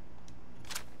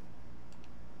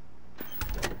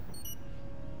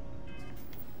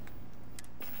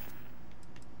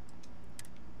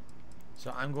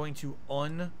 So I'm going to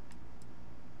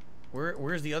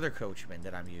Where's the other coachman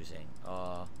that I'm using?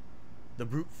 The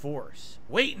brute force.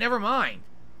 Wait, never mind.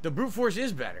 The brute force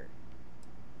is better.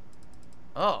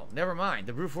 Oh, never mind.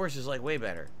 The brute force is like way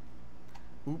better.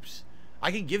 Oops.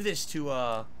 I can give this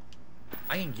to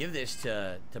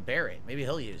Barrett. Maybe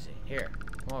he'll use it. Here.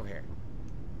 Come over here.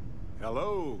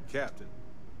 Hello, Captain.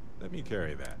 Let me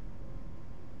carry that.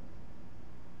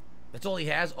 That's all he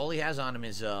has. All he has on him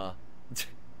is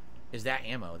is that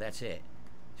ammo. That's it.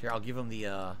 So here, I'll give him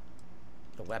the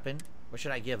weapon. What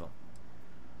should I give him?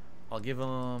 I'll give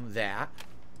him that.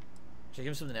 Should I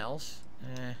give him something else?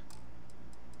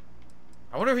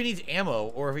 I wonder if he needs ammo,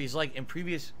 or if he's like in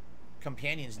previous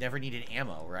companions never needed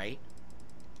ammo, right?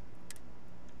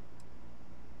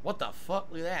 What the fuck?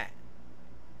 Look at that.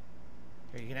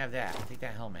 Here, you can have that. I'll take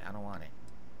that helmet. I don't want it.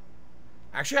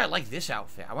 Actually, I like this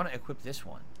outfit. I want to equip this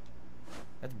one.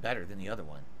 That's better than the other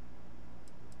one.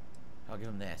 I'll give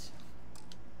him this.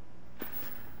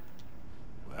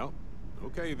 Well,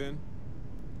 okay then.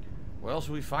 What else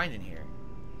will we find in here?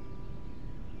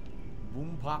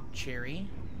 Boom pop cherry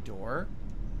door.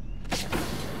 This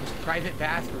private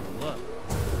bathroom. Look.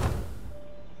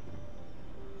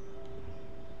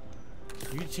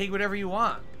 You can take whatever you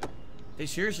want. They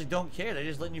seriously don't care. They're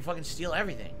just letting you fucking steal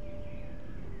everything.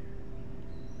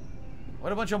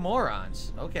 What a bunch of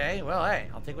morons. Okay, well, hey,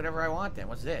 I'll take whatever I want then.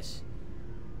 What's this?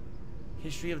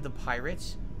 History of the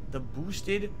Pirates. The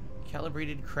boosted,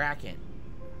 calibrated Kraken.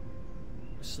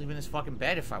 I'll sleep in this fucking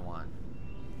bed if I want.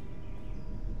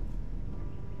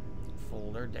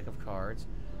 Folder, deck of cards.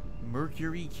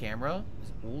 Mercury camera.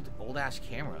 This old ass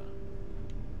camera.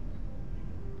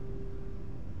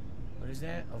 What is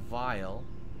that? A vial.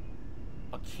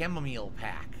 A chamomile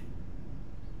pack.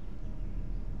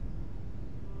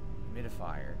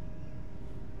 Humidifier.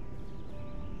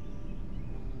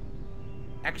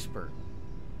 Expert.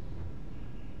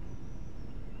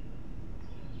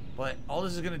 But all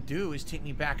this is gonna do is take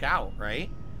me back out, right?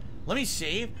 Let me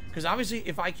save, because obviously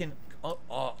if I can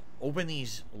open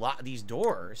these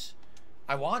doors,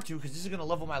 I want to, because this is gonna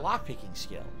level my lockpicking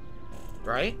skill,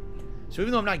 right? So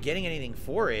even though I'm not getting anything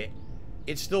for it,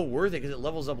 it's still worth it because it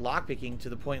levels up lockpicking to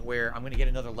the point where I'm going to get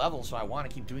another level, so I want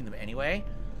to keep doing them anyway.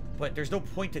 But there's no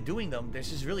point to doing them.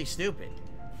 This is really stupid.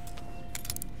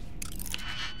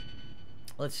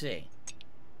 Let's see.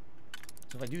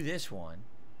 So if I do this one...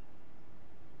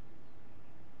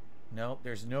 Nope,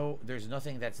 there's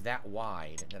nothing that's that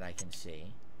wide that I can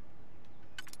see.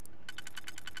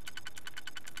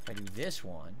 If I do this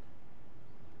one...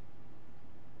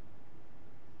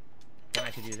 Then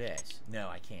I could do this. No,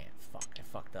 I can't. Fuck, I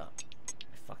fucked up.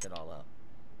 I fucked it all up.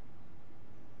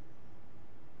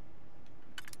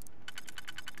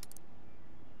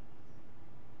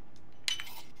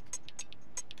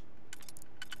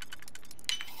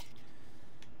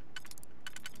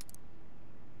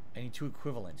 I need 2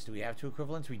 equivalents. Do we have 2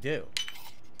 equivalents? We do.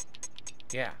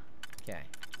 Yeah. Okay.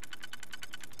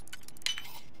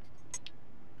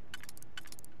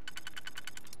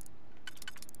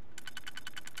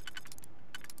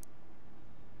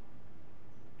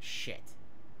 Shit.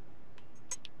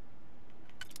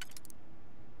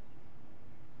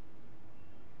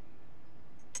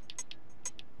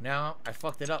 Now, I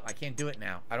fucked it up. I can't do it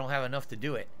now. I don't have enough to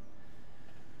do it.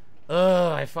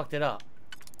 Ugh, I fucked it up.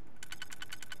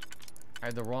 I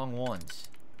had the wrong ones.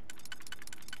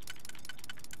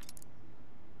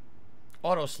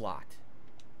 Auto slot.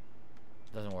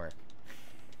 Doesn't work.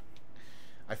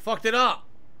 I fucked it up.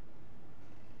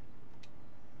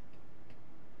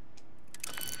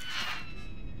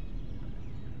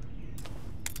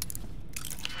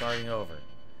 Starting over.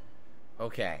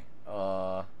 Okay.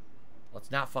 Let's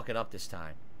not fuck it up this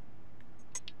time.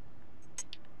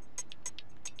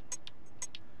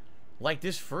 Like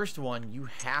this first one, you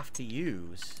have to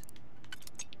use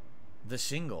the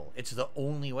single. It's the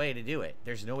only way to do it.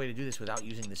 There's no way to do this without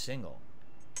using the single.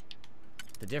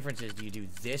 The difference is, do you do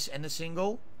this and the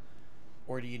single?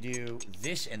 Or do you do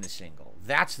this and the single?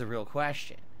 That's the real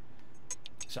question.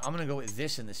 So I'm going to go with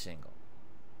this and the single.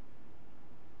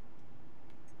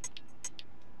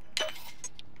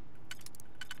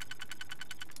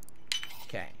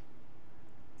 Okay.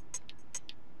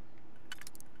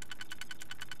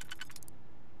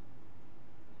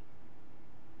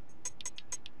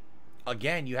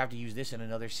 Again, you have to use this and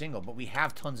another single, but we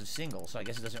have tons of singles, so I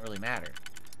guess it doesn't really matter.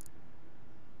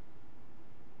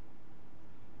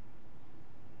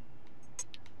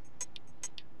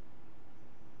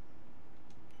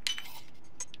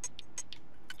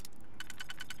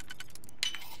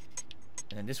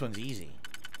 And then this one's easy,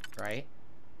 right?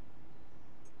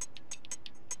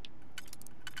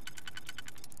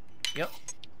 Yep.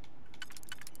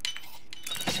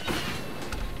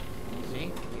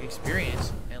 See?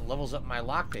 Experience. Levels up my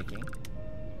lockpicking,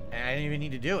 and I didn't even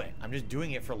need to do it. I'm just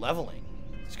doing it for leveling.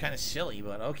 It's kind of silly,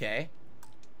 but okay.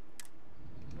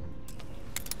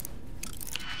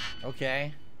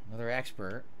 Okay, another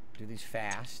expert. Do these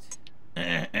fast.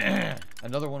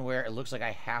 Another one where it looks like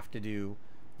I have to do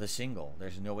the single.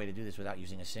 There's no way to do this without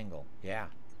using a single. Yeah.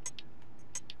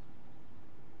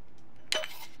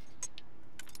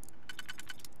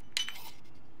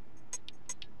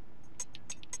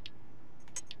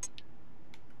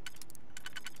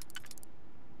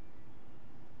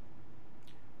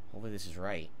 Hopefully this is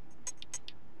right.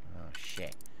 Oh,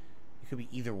 shit. It could be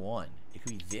either one. It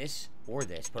could be this or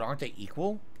this. But aren't they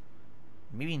equal?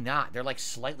 Maybe not. They're like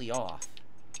slightly off.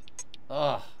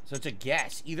 Ugh. So it's a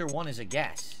guess. Either one is a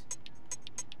guess.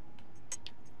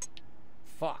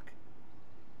 Fuck.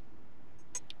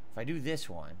 If I do this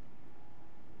one,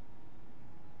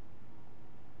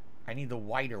 I need the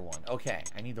wider one. Okay.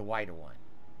 I need the wider one.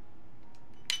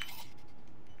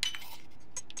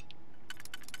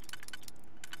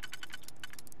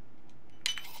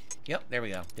 Yep, there we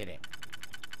go. Did it.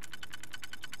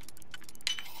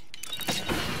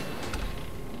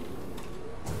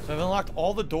 So I've unlocked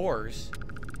all the doors.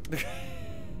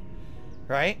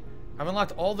 Right? I've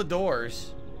unlocked all the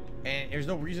doors, and there's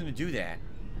no reason to do that.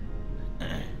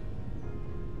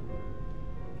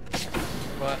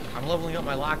 But I'm leveling up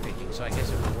my lockpicking, so I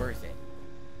guess it was worth it.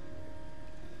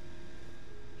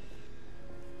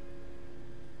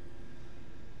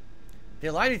 They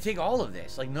allow you to take all of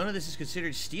this. Like, none of this is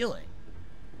considered stealing.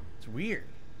 It's weird.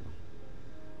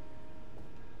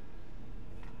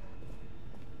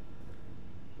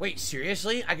 Wait,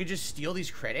 seriously? I could just steal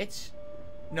these credits?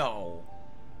 No.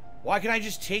 Why can't I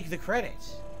just take the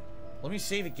credits? Let me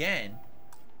save again.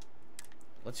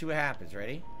 Let's see what happens.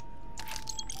 Ready?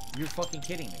 You're fucking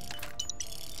kidding me.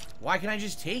 Why can't I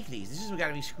just take these? This has got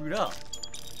to be screwed up.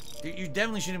 You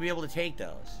definitely shouldn't be able to take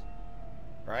those.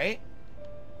 Right?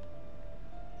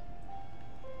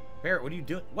 Barrett, what are you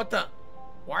doing? What the?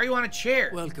 Why are you on a chair?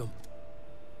 Welcome.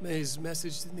 May's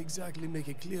message didn't exactly make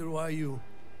it clear why you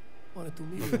Wanted to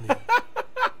meet with me.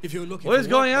 If you're looking What for is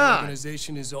going work, my on?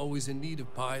 organization is always in need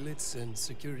of pilots and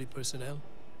security personnel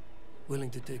willing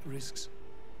to take risks.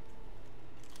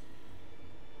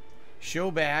 Show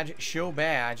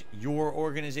badge, your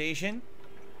organization?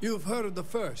 You've heard of the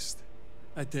First,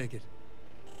 I take it.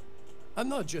 I'm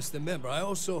not just a member, I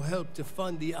also help to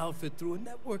fund the outfit through a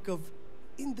network of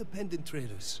independent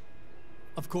traders.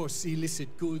 Of course,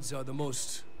 illicit goods are the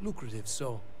most lucrative,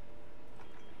 so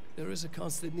there is a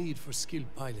constant need for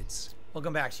skilled pilots.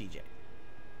 Welcome back, CJ.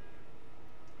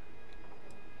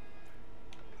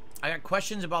 I got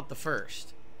questions about the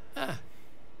First. Ah,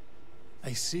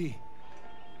 I see.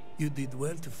 You did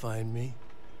well to find me.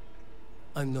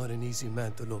 I'm not an easy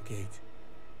man to locate.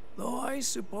 Though I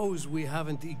suppose we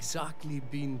haven't exactly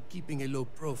been keeping a low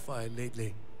profile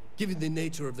lately. Given the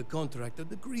nature of the contract, a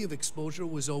degree of exposure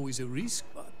was always a risk,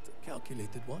 but a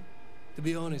calculated one. To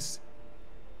be honest,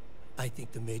 I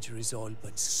think the Major is all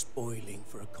but spoiling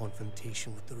for a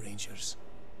confrontation with the Rangers.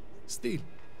 Still,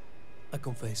 I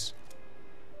confess,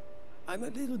 I'm a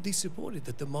little disappointed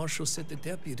that the Marshal sent the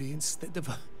deputy instead of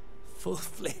a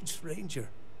full-fledged Ranger.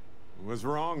 What's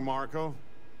wrong, Marco?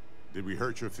 Did we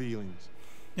hurt your feelings?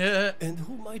 And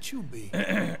who might you be?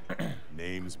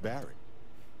 Name's Barrett.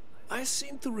 I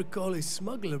seem to recall a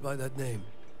smuggler by that name.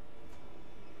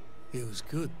 He was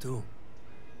good, too.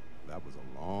 That was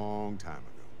a long time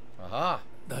ago. Aha.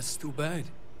 That's too bad.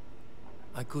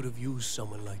 I could have used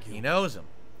someone like you. He knows him.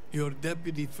 Your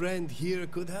deputy friend here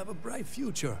could have a bright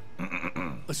future.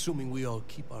 Assuming we all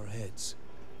keep our heads.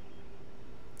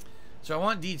 So I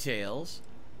want details.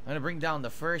 I'm gonna bring down the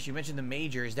First. You mentioned the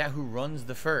Major. Is that who runs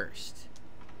the First?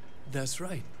 That's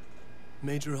right.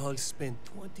 Major Hull spent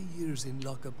 20 years in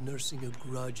lockup nursing a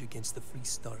grudge against the Free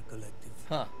Star Collective.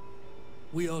 Huh.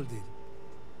 We all did.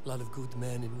 A lot of good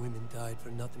men and women died for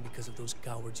nothing because of those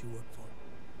cowards you work for.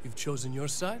 You've chosen your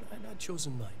side, and I've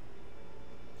chosen mine.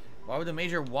 Why would the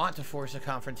Major want to force a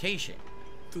confrontation?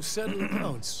 To settle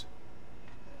accounts.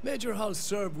 Major Hull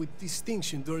served with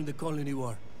distinction during the Colony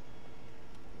War.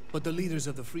 But the leaders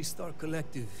of the Free Star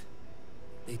Collective,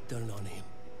 they turned on him.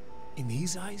 In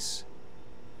his eyes,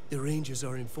 the Rangers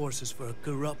are enforcers for a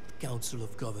corrupt Council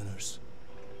of Governors.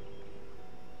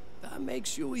 That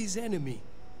makes you his enemy.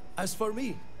 As for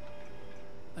me,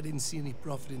 I didn't see any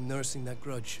profit in nursing that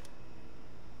grudge.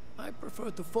 I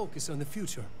prefer to focus on the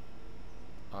future.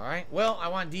 Alright, well, I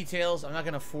want details. I'm not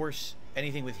going to force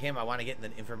anything with him. I want to get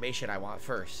the information I want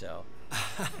first, so...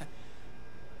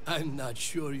 I'm not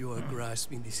sure you are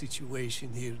grasping the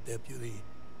situation here, Deputy.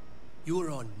 You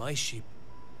are on my ship,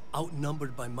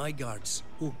 outnumbered by my guards,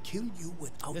 who'll kill you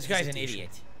without This guy's an hesitation.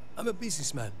 idiot. I'm a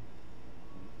businessman.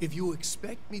 If you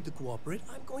expect me to cooperate,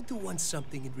 I'm going to want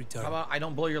something in return. How about I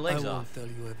don't blow your legs I off? won't tell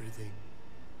you everything.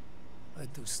 I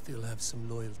do still have some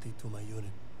loyalty to my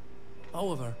unit.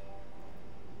 However,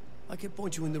 I can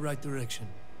point you in the right direction.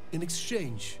 In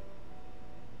exchange,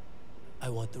 I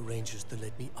want the Rangers to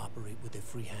let me operate with a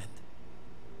free hand.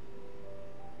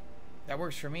 That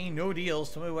works for me. No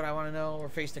deals. Tell me what I want to know or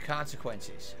face the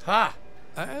consequences. Ha!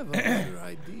 I have a better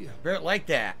idea. Barrett like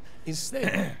that.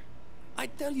 Instead, I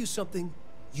tell you something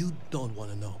you don't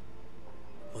want to know.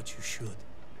 But you should.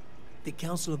 The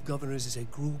Council of Governors is a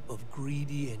group of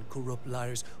greedy and corrupt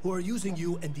liars who are using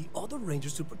you and the other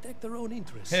Rangers to protect their own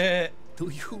interests. Do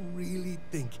you really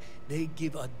think they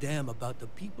give a damn about the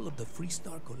people of the Free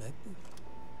Star Collective?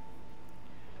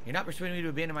 You're not persuading me to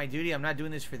abandon my duty. I'm not doing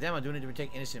this for them. I'm doing it to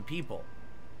protect innocent people.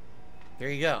 There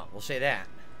you go. We'll say that.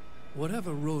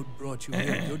 Whatever road brought you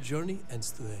here, your journey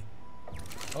ends today.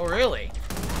 Oh, really?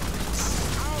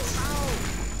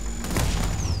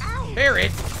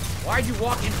 Barrett, why'd you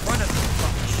walk in front of me?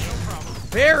 No problem.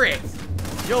 Barrett!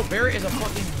 Yo, Barrett is a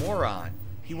fucking moron.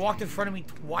 He walked in front of me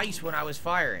twice when I was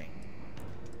firing.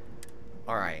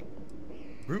 Alright.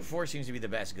 Brute force seems to be the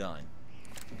best gun.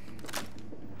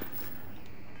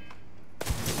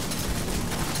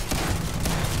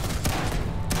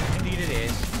 Indeed it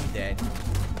is. He's dead.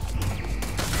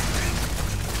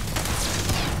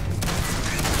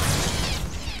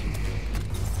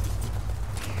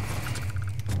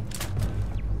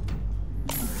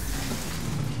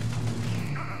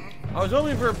 I was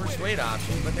hoping for a persuade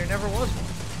option, but there never was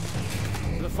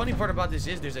one. So the funny part about this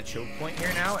is there's a choke point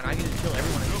here now, and I can just kill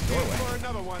everyone in the doorway. For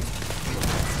another one.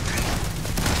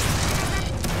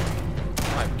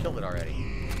 Oh, I've killed it already.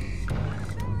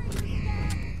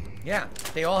 Yeah,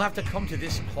 they all have to come to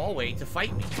this hallway to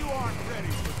fight me. You aren't ready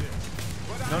for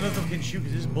this. None of them can shoot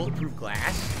because this is bulletproof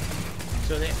glass.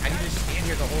 So I can just stand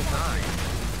here the whole time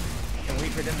and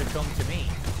wait for them to come to me.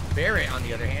 Barrett, on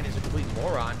the other hand, is a complete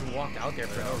moron who walked out there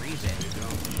for no reason.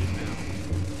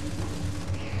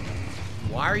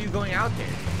 Why are you going out there?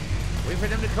 Wait for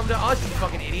them to come to us, you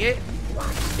fucking idiot.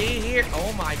 Stay here.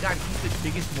 Oh my god, he's the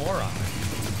biggest moron.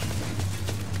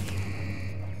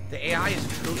 The AI is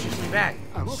atrociously bad.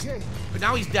 I'm okay. But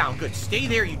now he's down. Good. Stay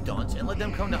there, you dunce, and let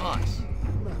them come to us.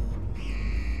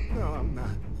 No, I'm not.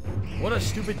 What a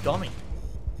stupid dummy.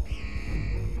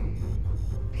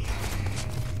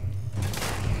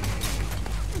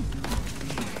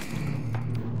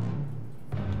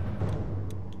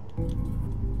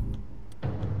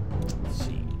 Let's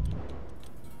see.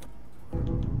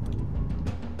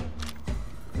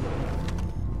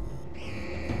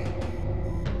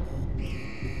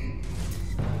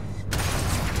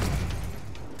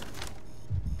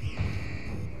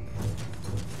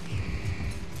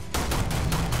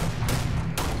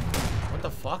 What the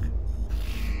fuck?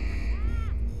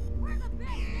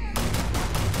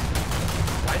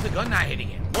 Why is the gun not hitting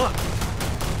it? Look.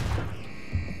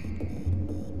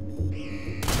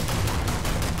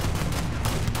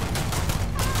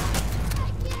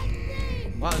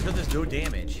 Wow, it's good there's no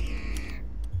damage.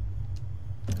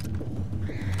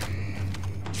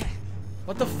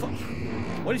 What the fuck?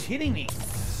 What is hitting me?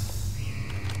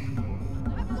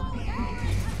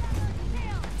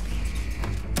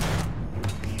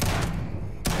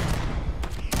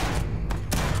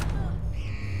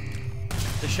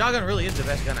 The shotgun really is the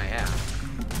best gun I have.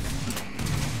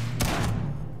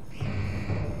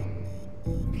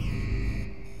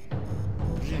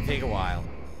 It's gonna take a while.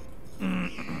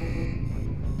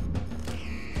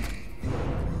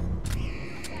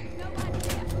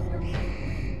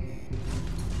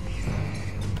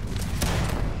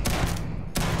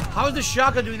 How is the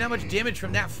shotgun doing that much damage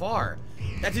from that far?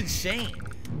 That's insane.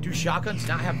 Do shotguns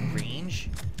not have range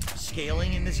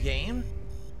scaling in this game?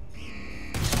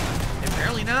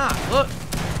 Apparently not. Look.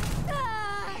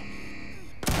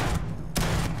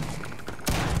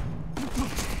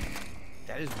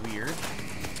 That is weird.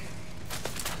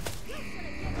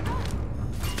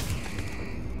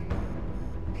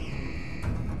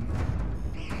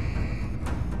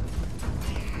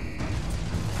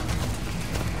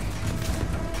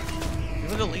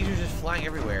 Look at the lasers just flying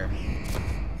everywhere.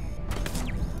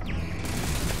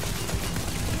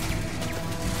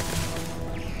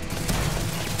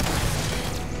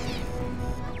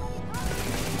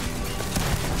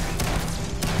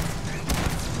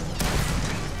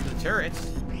 The turrets.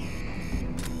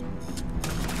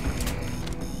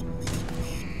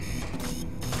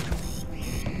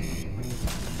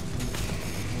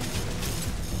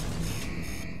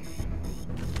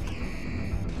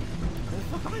 Where the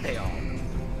fuck are they all?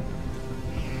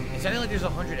 It's sounding like there's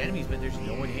 100 enemies, but there's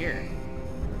no one here.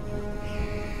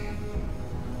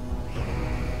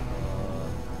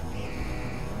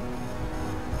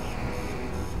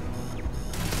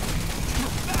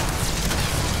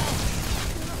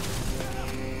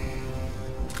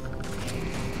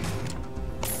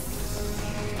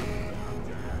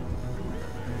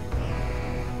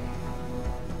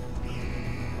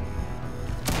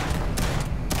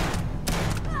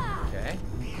 Okay.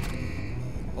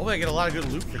 Hopefully I get a lot of good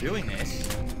loot for doing this.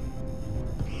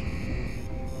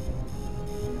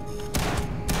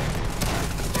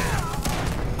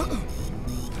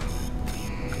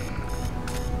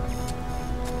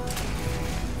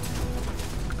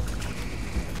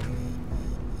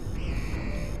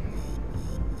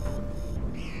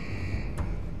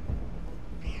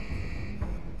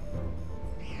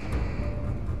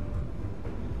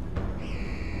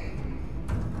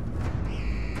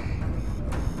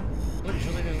 Look, it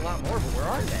shows like there's a lot more, but where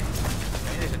are they? I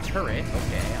mean, there's a turret.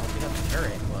 Okay, I'll pick up the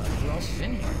turret, but who else is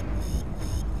in here?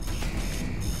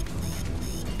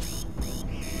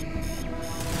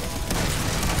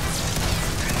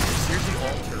 Is it seriously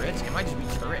all turrets? It might just be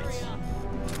turrets.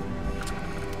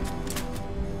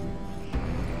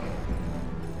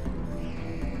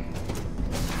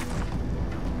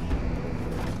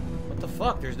 What the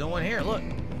fuck? There's no one here. Look,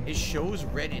 it shows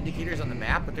red indicators on the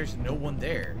map, but there's no one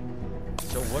there.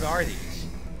 So what are these?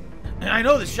 And I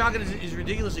know this shotgun is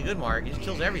ridiculously good, Mark. It just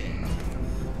kills everything.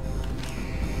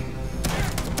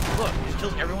 Look, it just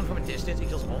kills everyone from a distance. It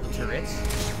kills all the turrets.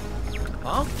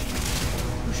 Huh?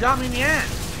 Who shot me in the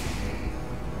ass?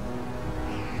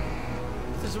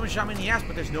 Someone shot me in the ass,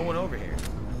 but there's no one over here.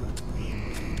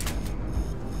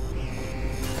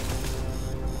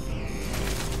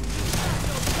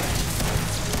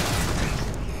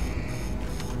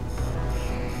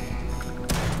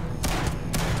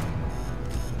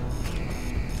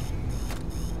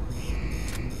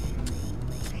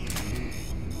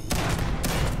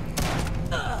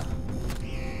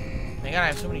 My god, I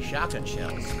have so many shotgun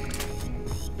shells.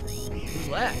 Who's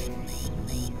left?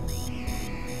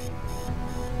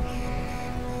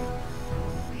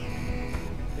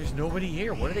 There's nobody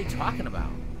here. What are they talking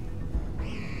about?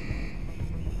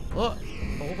 Look,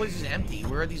 the whole place is empty.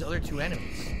 Where are these other two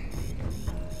enemies?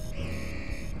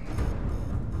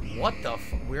 What the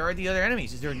f- Where are the other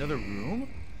enemies? Is there another room?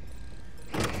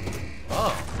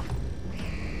 Oh.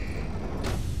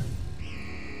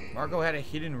 Marco had a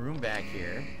hidden room back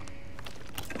here.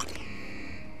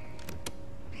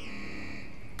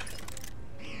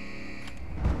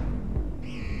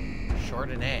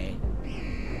 Chardonnay.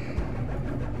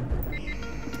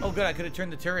 Oh good, I could have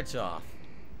turned the turrets off.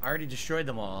 I already destroyed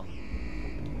them all.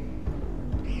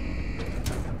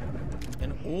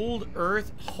 An old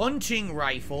earth hunting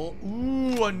rifle.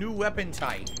 Ooh, a new weapon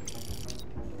type.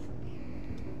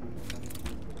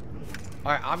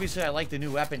 Alright, obviously I like the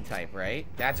new weapon type, right?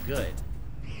 That's good.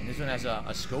 And this one has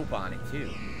a scope on it, too.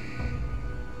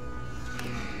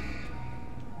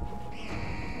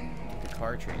 The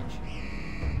cartridge.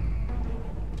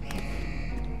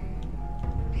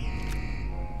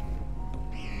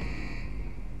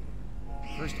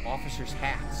 First officer's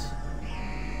hats.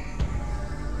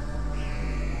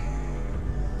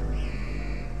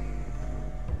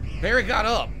 Barry got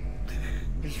up.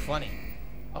 It's funny.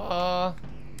 I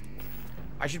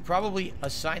should probably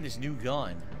assign this new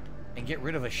gun and get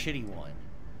rid of a shitty one.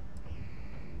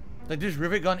 Like, this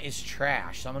rivet gun is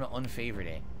trash, so I'm gonna unfavorite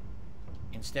it.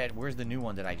 Instead, where's the new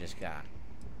one that I just got?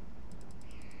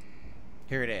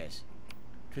 Here it is.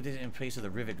 Put this in place of the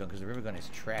rivet gun, because the rivet gun is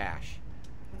trash.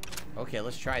 Okay,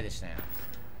 let's try this now.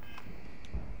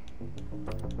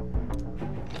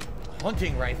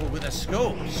 Hunting rifle with a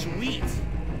scope. Sweet. So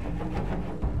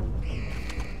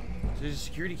there's a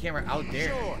security camera out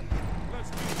there.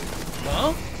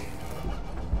 Huh?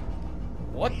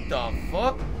 What the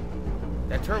fuck?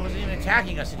 That turret wasn't even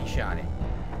attacking us and he shot it.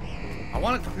 I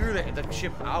want to clear the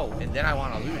ship out and then I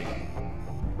want to loot it.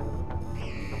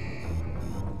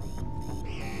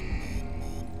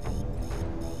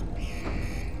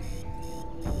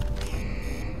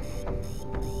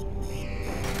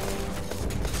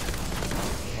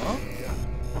 Huh?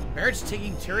 Barrett's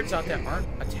taking turrets out that aren't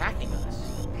attacking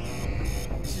us.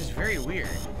 This is very weird.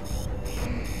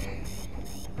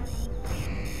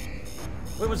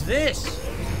 What was this?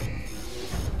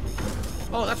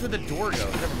 Oh, that's where the door goes.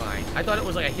 Never mind. I thought it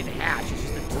was like a hidden hatch. It's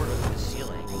just the door goes to the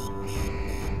ceiling.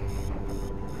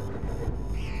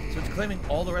 So it's claiming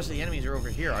all the rest of the enemies are over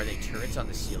here. Are they turrets on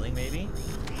the ceiling, maybe?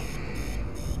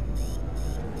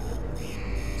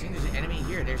 Seeing there's an enemy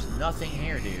here. There's nothing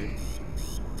here, dude.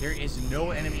 There is no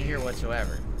enemy here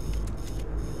whatsoever.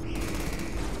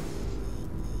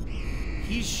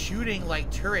 He's shooting like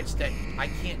turrets that I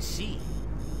can't see.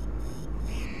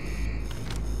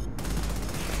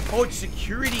 Oh, it's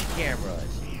security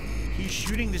cameras. He's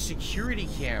shooting the security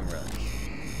cameras.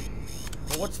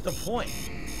 But what's the point?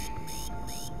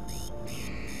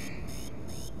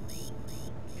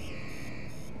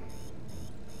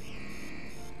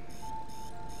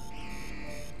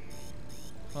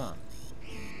 Huh.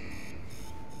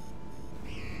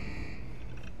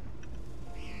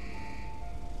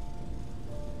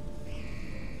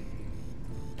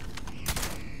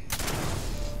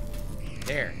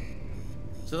 There.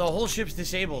 So the whole ship's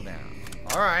disabled now.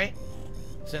 Alright.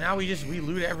 So now we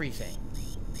loot everything.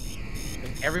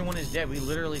 Because everyone is dead. We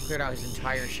literally cleared out his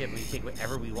entire ship. We can take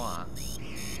whatever we want.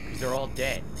 Because they're all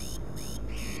dead.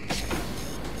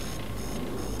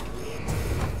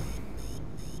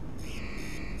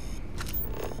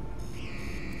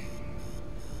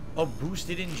 A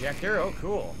boosted injector? Oh,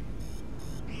 cool.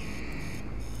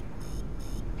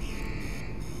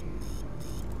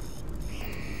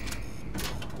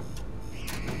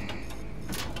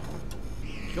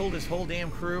 Killed his whole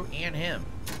damn crew and him.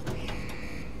 I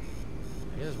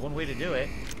guess there's one way to do it.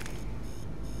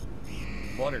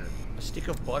 Butter. A stick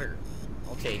of butter.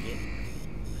 I'll take it.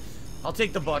 I'll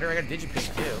take the butter. I got a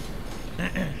digipick too.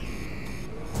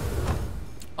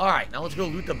 Alright, now let's go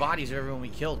loot the bodies of everyone we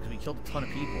killed, because we killed a ton of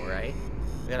people, right?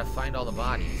 We gotta find all the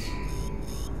bodies.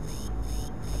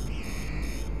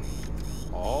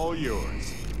 All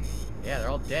yours. Yeah, they're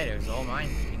all dead. It was all mine,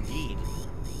 indeed.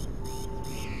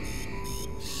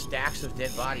 Stacks of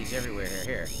dead bodies everywhere.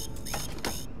 Here.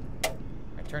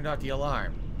 I turned off the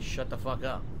alarm. Shut the fuck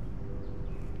up.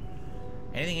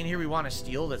 Anything in here we want to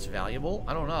steal that's valuable?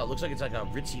 I don't know. It looks like it's like a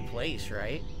ritzy place,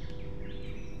 right?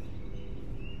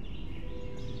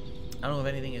 I don't know if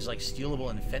anything is like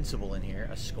stealable and fensible in here.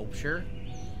 A sculpture.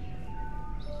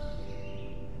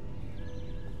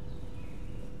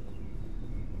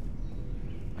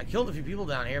 I killed a few people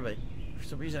down here, but for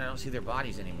some reason I don't see their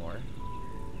bodies anymore.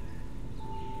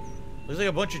 Looks like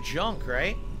a bunch of junk,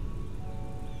 right?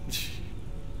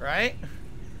 Right?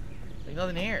 Like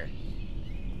nothing here.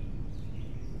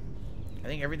 I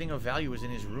think everything of value was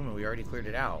in his room and we already cleared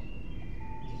it out.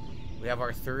 We have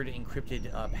our third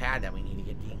encrypted pad that we need to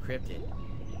get decrypted.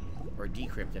 Or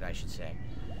decrypted, I should say.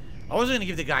 I wasn't going to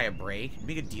give the guy a break.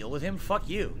 Make a deal with him. Fuck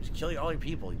you. Just kill all your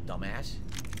people, you dumbass.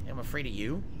 I'm afraid of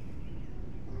you.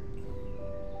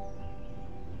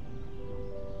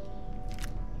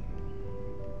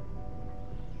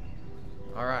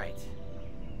 Alright.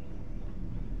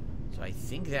 So I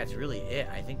think that's really it.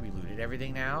 I think we looted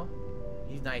everything now.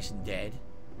 He's nice and dead.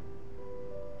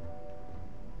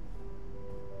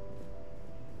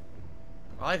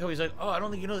 I like how he's like, oh, I don't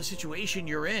think you know the situation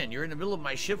you're in. You're in the middle of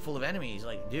my ship full of enemies.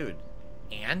 Like, dude,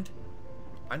 and?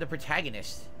 I'm the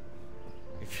protagonist.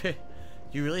 Do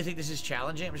you really think this is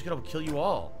challenging? I'm just gonna kill you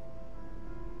all.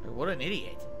 Like, what an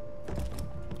idiot.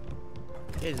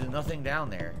 Yeah, there's nothing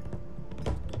down there.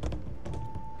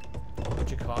 A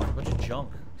bunch of coffee, a bunch of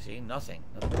junk. See, nothing.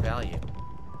 Nothing of value.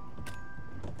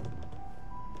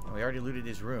 And we already looted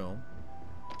his room.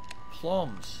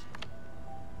 Plums.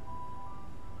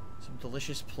 Some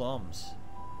delicious plums.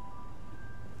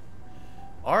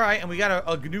 Alright, and we got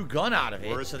a new gun out of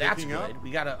it, so that's good. We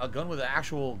got a gun with an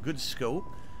actual good scope.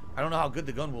 I don't know how good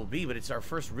the gun will be, but it's our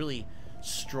first really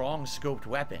strong scoped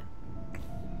weapon.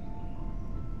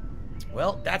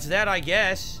 Well, that's that, I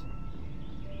guess.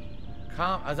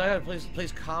 I thought I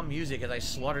plays calm music as I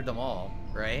slaughtered them all,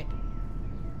 right?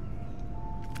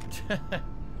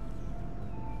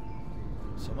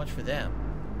 So much for them.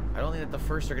 I don't think that the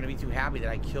first are going to be too happy that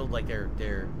I killed, like,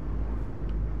 their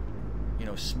you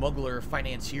know, smuggler,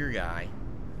 financier guy.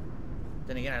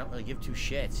 Then again, I don't really give two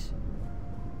shits.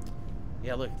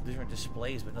 Yeah, look, different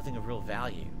displays, but nothing of real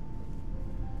value.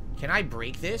 Can I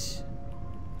break this?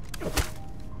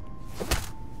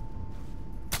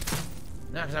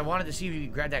 No, because I wanted to see if you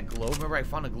could grab that globe. Remember, I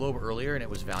found a globe earlier and it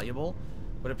was valuable,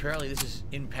 but apparently this is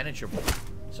impenetrable.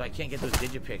 So I can't get those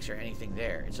digipics or anything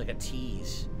there. It's like a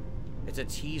tease. It's a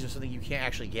tease of something you can't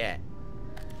actually get.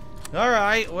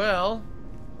 Alright, well.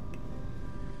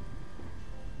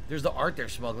 There's the art they're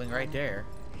smuggling right there.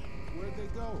 Where'd they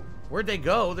go? Where'd they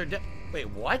go? They're wait,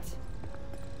 what?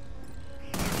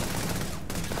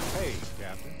 Hey,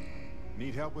 Captain.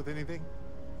 Need help with anything?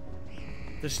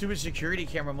 The stupid security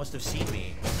camera must have seen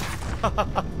me.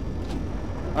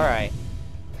 Alright.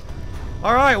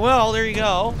 Alright, well, there you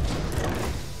go.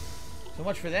 So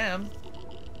much for them.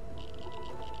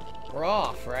 We're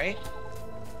off, right?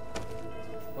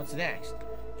 What's next?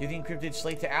 Give the encrypted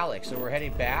slate to Alex. So we're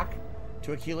heading back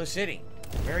to Aquila City.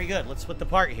 Very good. Let's split the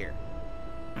part here.